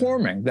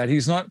performing. That he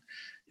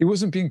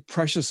wasn't being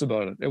precious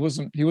about it.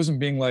 He wasn't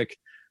being like,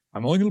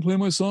 I'm only going to play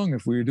my song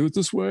if we do it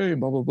this way and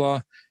blah blah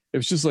blah. It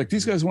was just like,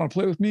 these guys want to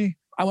play with me,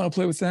 I want to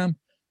play with them.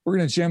 We're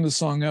going to jam this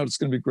song out. It's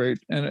going to be great,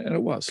 and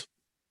it was.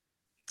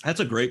 That's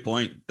a great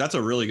point. That's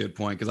a really good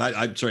point, because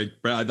I'm sorry,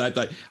 Brad,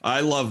 I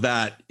love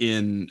that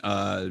in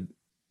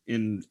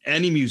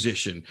any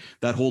musician,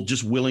 that whole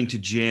just willing to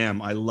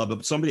jam. I love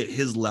it. Somebody at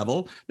his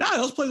level,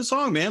 let's play the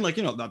song, man. Like,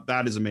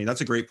 that is amazing.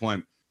 That's a great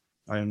point.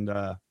 And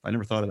I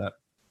never thought of that.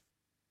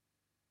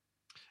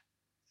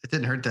 It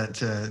didn't hurt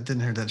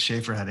that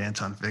Schaefer had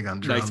Anton Fig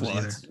on drums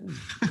either.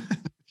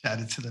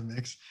 Added to the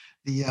mix.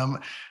 The on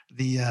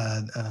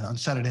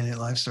Saturday Night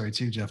Live story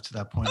too, Jeff, to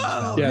that point,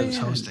 he was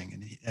hosting,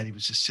 and Eddie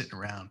was just sitting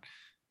around,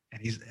 and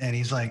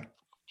he's like,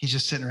 he's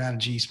just sitting around,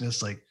 and G.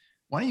 Smith's like,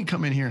 why don't you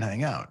come in here and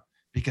hang out?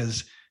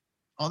 Because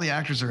all the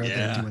actors are out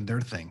there doing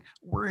their thing.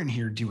 We're in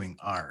here doing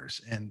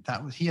ours. And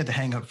he had to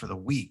hang out for the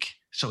week.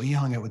 So he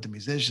hung out with the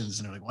musicians,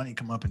 and they're like, why don't you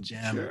come up and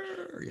jam?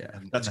 Sure, yeah.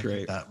 And that's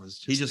great. That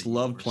was he just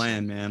loved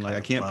playing, man. Like,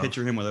 I can't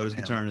picture him without his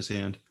guitar in his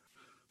hand.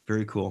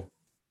 Very cool.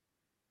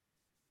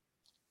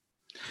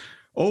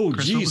 Oh,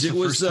 Chris, geez, it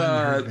was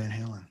Van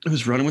Halen? It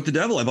was Running with the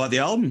Devil. I bought the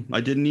album.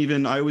 I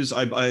was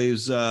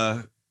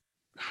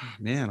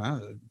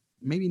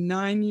maybe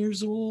 9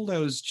 years old. I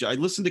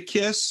listened to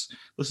Kiss,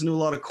 listened to a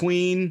lot of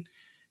Queen,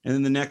 and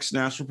then the next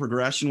natural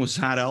progression was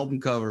that album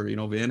cover, Van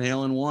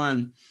Halen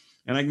 1.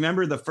 And I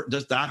remember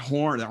just that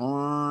horn, boom,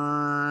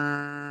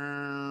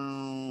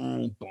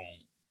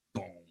 boom,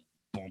 boom.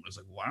 I was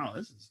like, wow,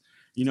 this is,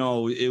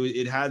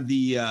 it had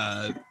the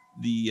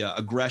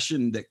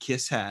aggression that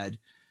Kiss had.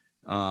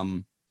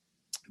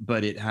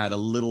 But it had a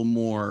little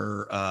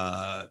more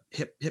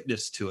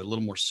hipness to it, a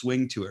little more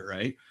swing to it,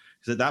 right?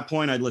 Because at that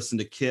point, I'd listened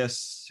to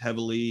Kiss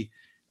heavily,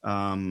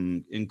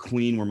 and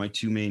Queen were my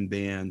two main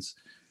bands.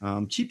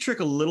 Cheap Trick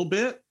a little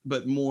bit,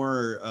 but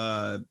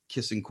more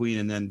Kiss and Queen,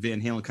 and then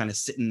Van Halen kind of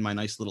sitting in my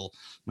nice little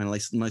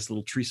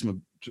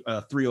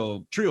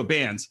trio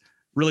bands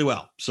really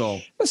well. So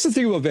that's the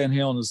thing about Van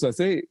Halen, is that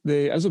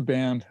they as a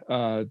band,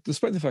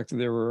 despite the fact that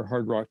they were a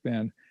hard rock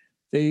band,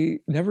 they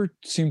never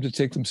seemed to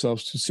take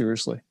themselves too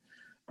seriously.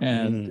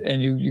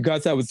 And you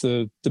got that with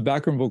the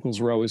background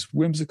vocals were always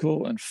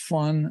whimsical and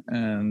fun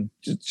and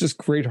just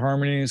great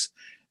harmonies.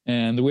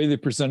 And the way they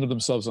presented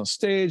themselves on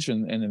stage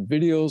and in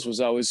videos was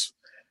always,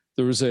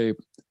 they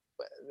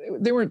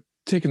weren't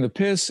taking the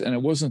piss, and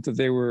it wasn't that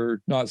they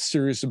were not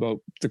serious about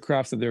the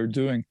craft that they were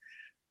doing,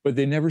 but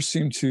they never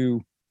seemed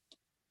to,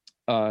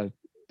 there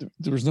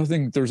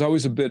was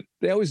always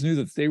they always knew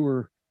that they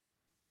were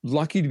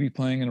lucky to be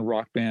playing in a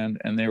rock band,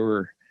 and they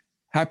were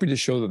happy to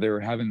show that they were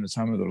having the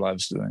time of their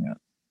lives doing it.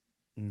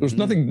 There's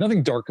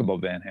nothing dark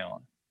about Van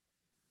Halen.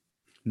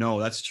 No,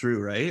 that's true,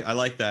 right? I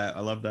like that. I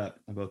love that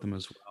about them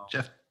as well.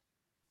 Jeff,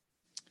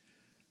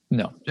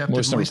 did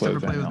Moist ever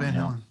play with Van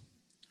Halen?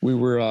 We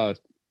were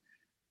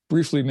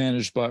briefly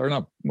managed by, or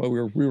not. Well,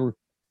 we were.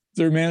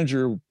 Their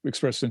manager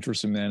expressed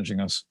interest in managing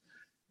us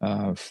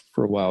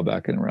for a while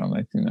back in around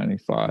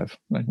 1995,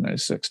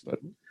 1996, but.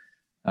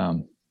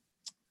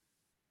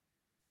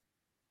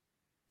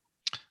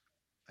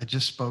 I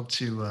just spoke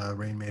to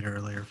Rainmaid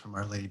earlier from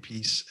Our Lady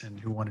Peace, and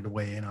who wanted to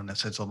weigh in on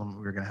this. I told him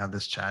we were going to have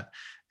this chat,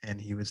 and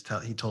he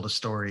told a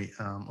story,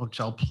 which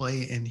I'll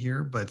play in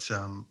here, but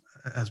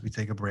as we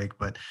take a break.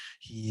 But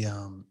he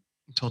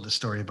told a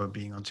story about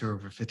being on tour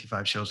over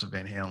 55 shows with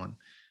Van Halen,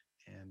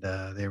 and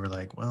they were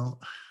like, "Well,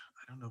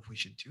 I don't know if we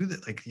should do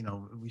that. Like,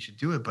 we should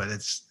do it, but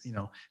it's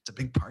it's a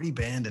big party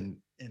band and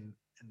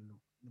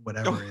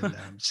whatever."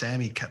 And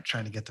Sammy kept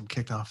trying to get them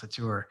kicked off the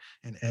tour,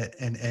 and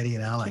Eddie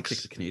and Alex kick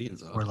the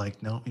Canadians off. Were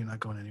like, "No, you're not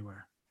going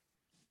anywhere."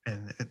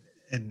 And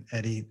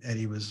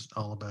Eddie was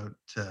all about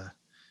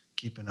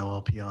keeping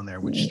OLP on there,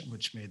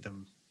 which made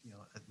them,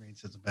 it made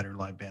it a better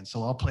live band.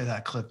 So I'll play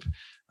that clip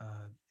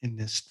in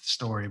this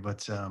story.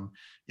 But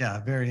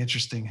very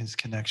interesting, his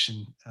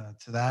connection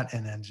to that,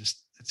 and then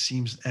just it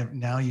seems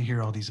now you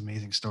hear all these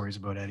amazing stories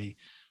about Eddie,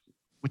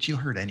 which you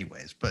heard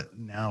anyways, but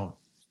now.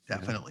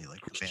 Definitely,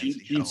 like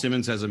Gene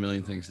Simmons has a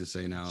million things to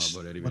say now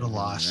about Eddie. What a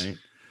loss! Right?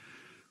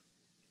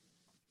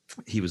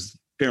 He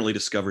apparently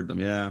discovered them.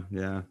 Yeah,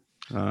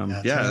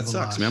 that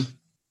sucks, man.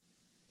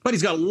 But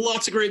he's got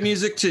lots of great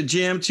music to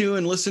jam to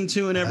and listen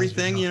to and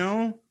everything.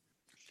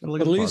 At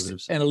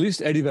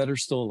least Eddie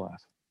Vedder's still alive.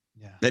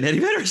 Yeah, and Eddie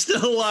Vedder's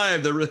still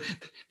alive.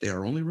 They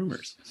are only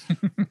rumors.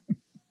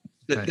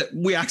 that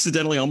we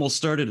accidentally almost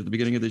started at the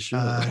beginning of this show.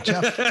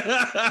 Jeff,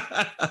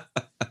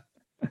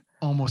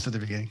 almost at the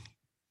begining.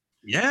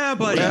 Yeah,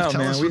 buddy. Tell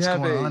us what's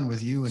going on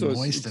with you and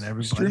Moist and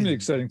everybody. Extremely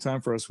exciting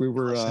time for us. We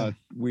were at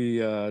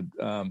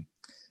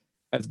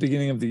the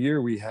beginning of the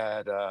year, we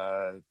had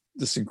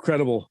this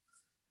incredible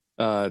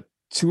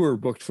tour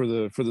booked for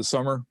the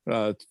summer,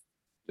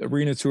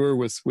 arena tour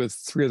with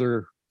 3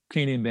 other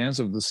Canadian bands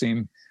of the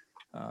same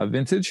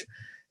vintage.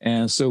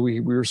 And so we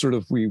were sort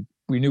of, we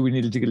knew we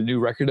needed to get a new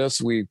record out.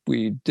 So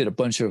we did a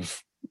bunch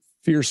of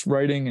fierce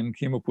writing and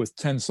came up with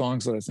 10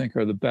 songs that I think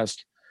are the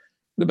best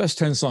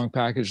 10-song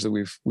package that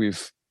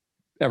we've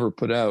ever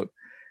put out.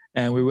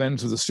 And we went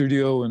into the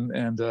studio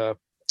and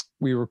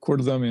we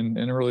recorded them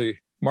in early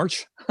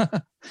March.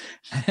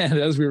 And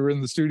as we were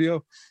in the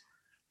studio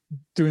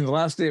doing the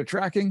last day of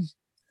tracking,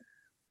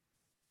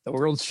 the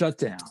world shut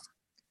down.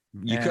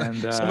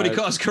 Somebody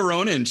caused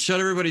Corona and shut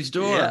everybody's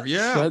door.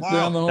 Yeah.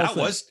 Wow.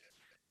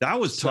 That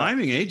was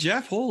timing, eh,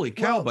 Jeff? Holy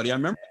cow, buddy. I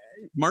remember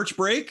March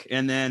break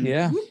and then.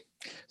 Yeah. Whoop.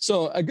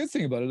 So a good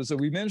thing about it is that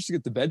we managed to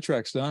get the bed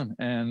tracks done,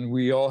 and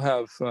we all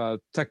have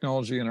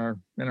technology in our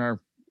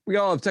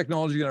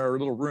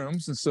little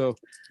rooms. And so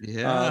we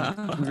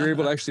were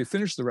able to actually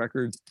finish the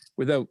record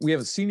we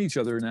haven't seen each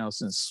other now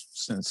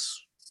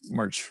since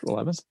March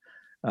 11th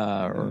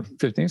or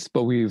 15th,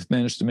 but we've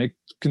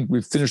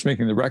finished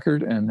making the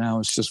record, and now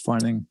it's just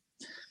finding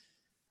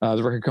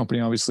the record company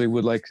obviously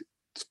would like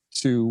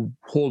to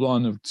hold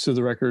on to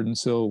the record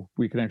until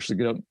we can actually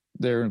get out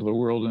there into the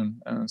world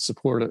and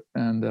support it.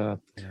 And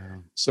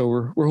so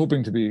we're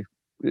hoping to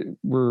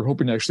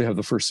actually have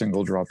the first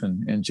single drop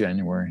in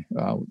January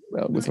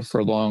for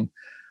a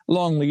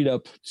long lead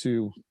up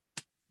to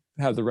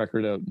have the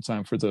record out in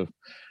time for the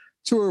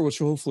tour, which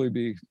will hopefully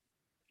be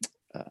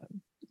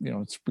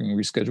it's being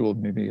rescheduled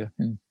maybe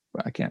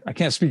I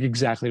can't speak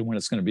exactly when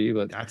it's going to be,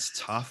 but that's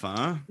tough,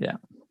 huh? Yeah,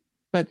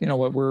 but you know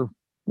what, we're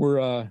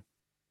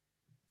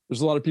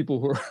there's a lot of people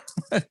who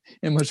are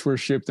in much worse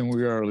shape than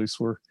we are. At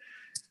least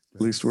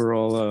we're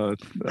all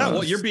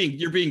well, you're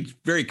being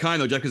very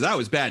kind though, Jeff, because that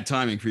was bad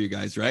timing for you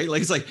guys, right?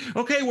 Like, it's like,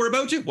 okay, we're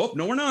about you. Well,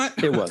 no, we're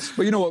not. It was,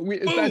 but you know what,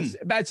 it's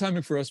bad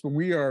timing for us, but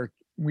we're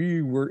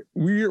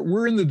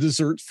in the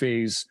dessert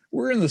phase.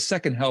 We're in the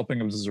second helping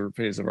of dessert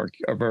phase of our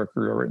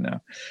career right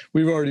now.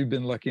 We've already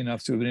been lucky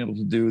enough to have been able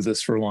to do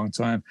this for a long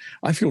time.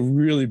 I feel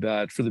really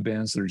bad for the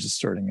bands that are just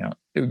starting out.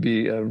 It would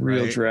be a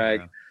real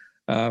drag.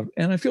 And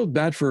I feel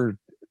bad for,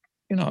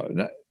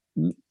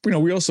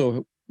 we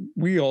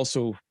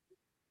also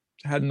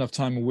had enough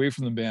time away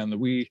from the band that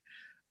we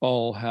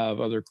all have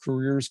other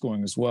careers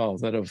going as well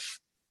that have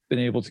been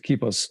able to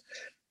keep us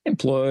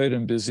employed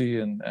and busy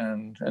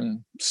and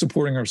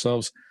supporting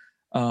ourselves.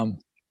 I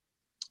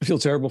feel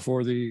terrible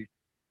for the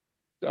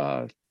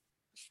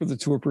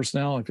tour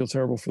personnel. I feel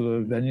terrible for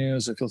the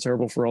venues. I feel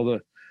terrible for all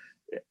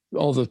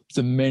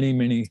the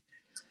many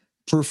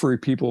periphery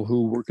people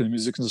who work in the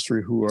music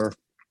industry who are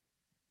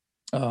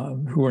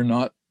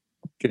not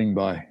getting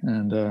by.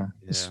 And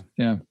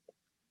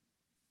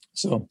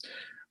so,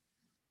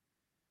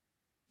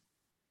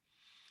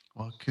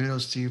 well,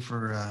 kudos to you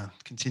for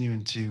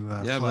continuing to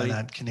fly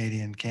that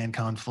Canadian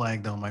CanCon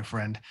flag, though, my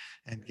friend,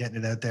 and getting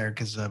it out there.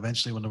 Because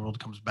eventually, when the world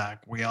comes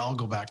back, we all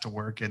go back to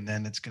work, and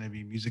then it's going to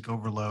be music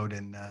overload.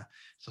 And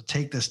so,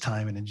 take this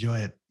time and enjoy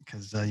it,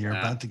 because you're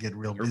about to get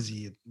real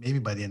busy. Maybe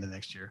by the end of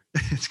next year,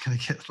 it's going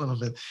to get a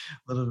little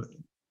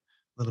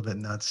bit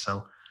nuts.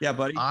 So, yeah,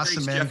 buddy.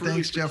 Awesome, man.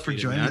 Thanks, Jeff, for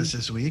joining us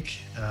this week.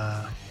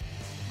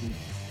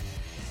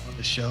 Love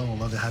the show. We'll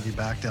love to have you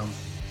back down.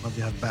 Love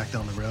to have you back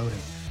down the road,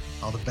 and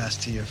all the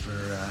best to you for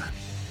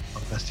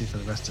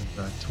the rest of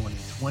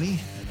 2020.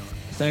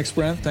 Thanks,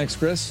 Brent. Thanks,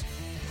 Chris.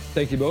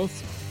 Thank you both.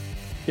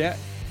 Yeah.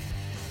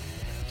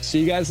 See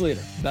you guys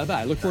later.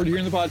 Bye-bye. Look forward to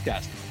hearing the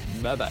podcast.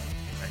 Bye-bye.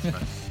 Thanks,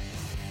 bye.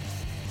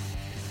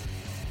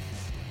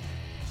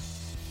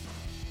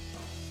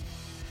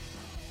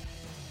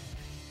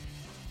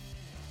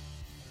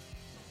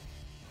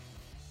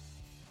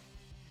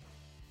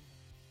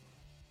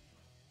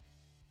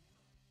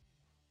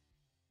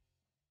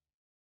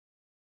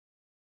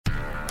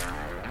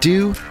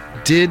 Do,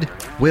 Did,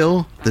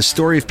 Will, the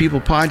Story of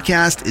People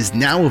podcast is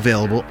now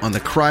available on the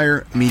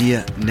Crier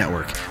Media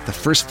Network. The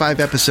first 5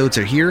 episodes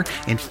are here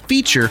and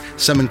feature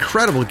some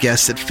incredible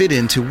guests that fit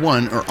into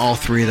one or all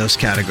 3 of those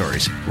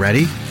categories.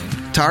 Ready?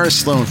 Tara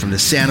Sloan from the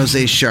San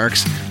Jose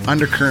Sharks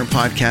Undercurrent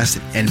podcast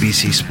at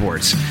NBC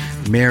Sports.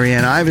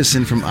 Marianne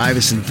Iveson from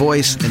Iveson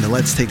Voice and the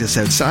Let's Take This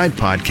Outside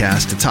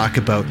podcast to talk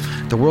about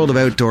the world of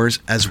outdoors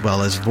as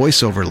well as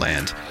voiceover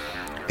land.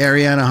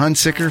 Ariana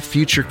Hunsicker,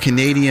 future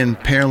Canadian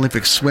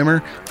Paralympic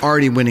swimmer,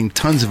 already winning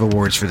tons of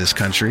awards for this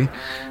country.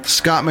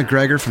 Scott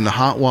McGregor from the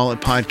Hot Wallet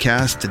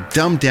podcast to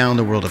dumb down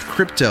the world of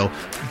crypto,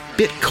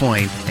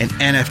 Bitcoin, and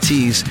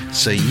NFTs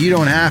so you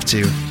don't have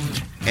to.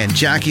 And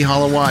Jackie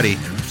Holowati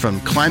from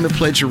Climate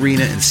Pledge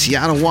Arena in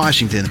Seattle,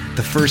 Washington,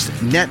 the first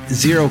net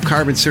zero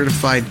carbon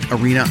certified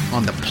arena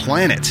on the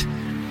planet.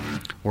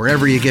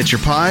 Wherever you get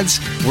your pods,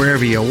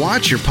 wherever you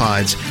watch your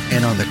pods,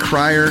 and on the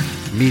Crier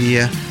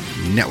Media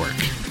Network.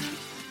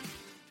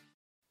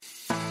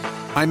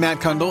 I'm Matt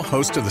Kundle,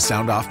 host of the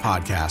Sound Off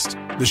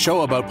Podcast, the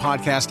show about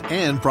podcast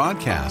and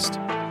broadcast.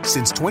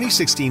 Since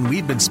 2016,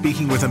 we've been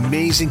speaking with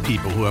amazing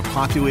people who have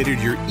populated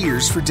your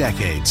ears for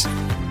decades.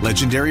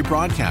 Legendary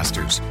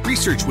broadcasters,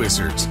 research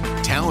wizards,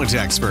 talent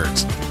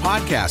experts,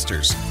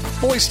 podcasters,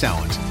 voice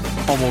talent,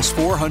 Almost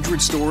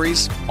 400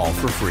 stories, all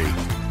for free.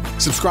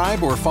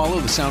 Subscribe or follow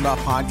the Sound Off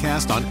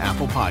Podcast on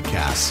Apple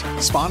Podcasts,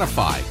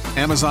 Spotify,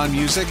 Amazon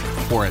Music,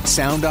 or at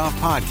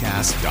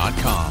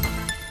soundoffpodcast.com.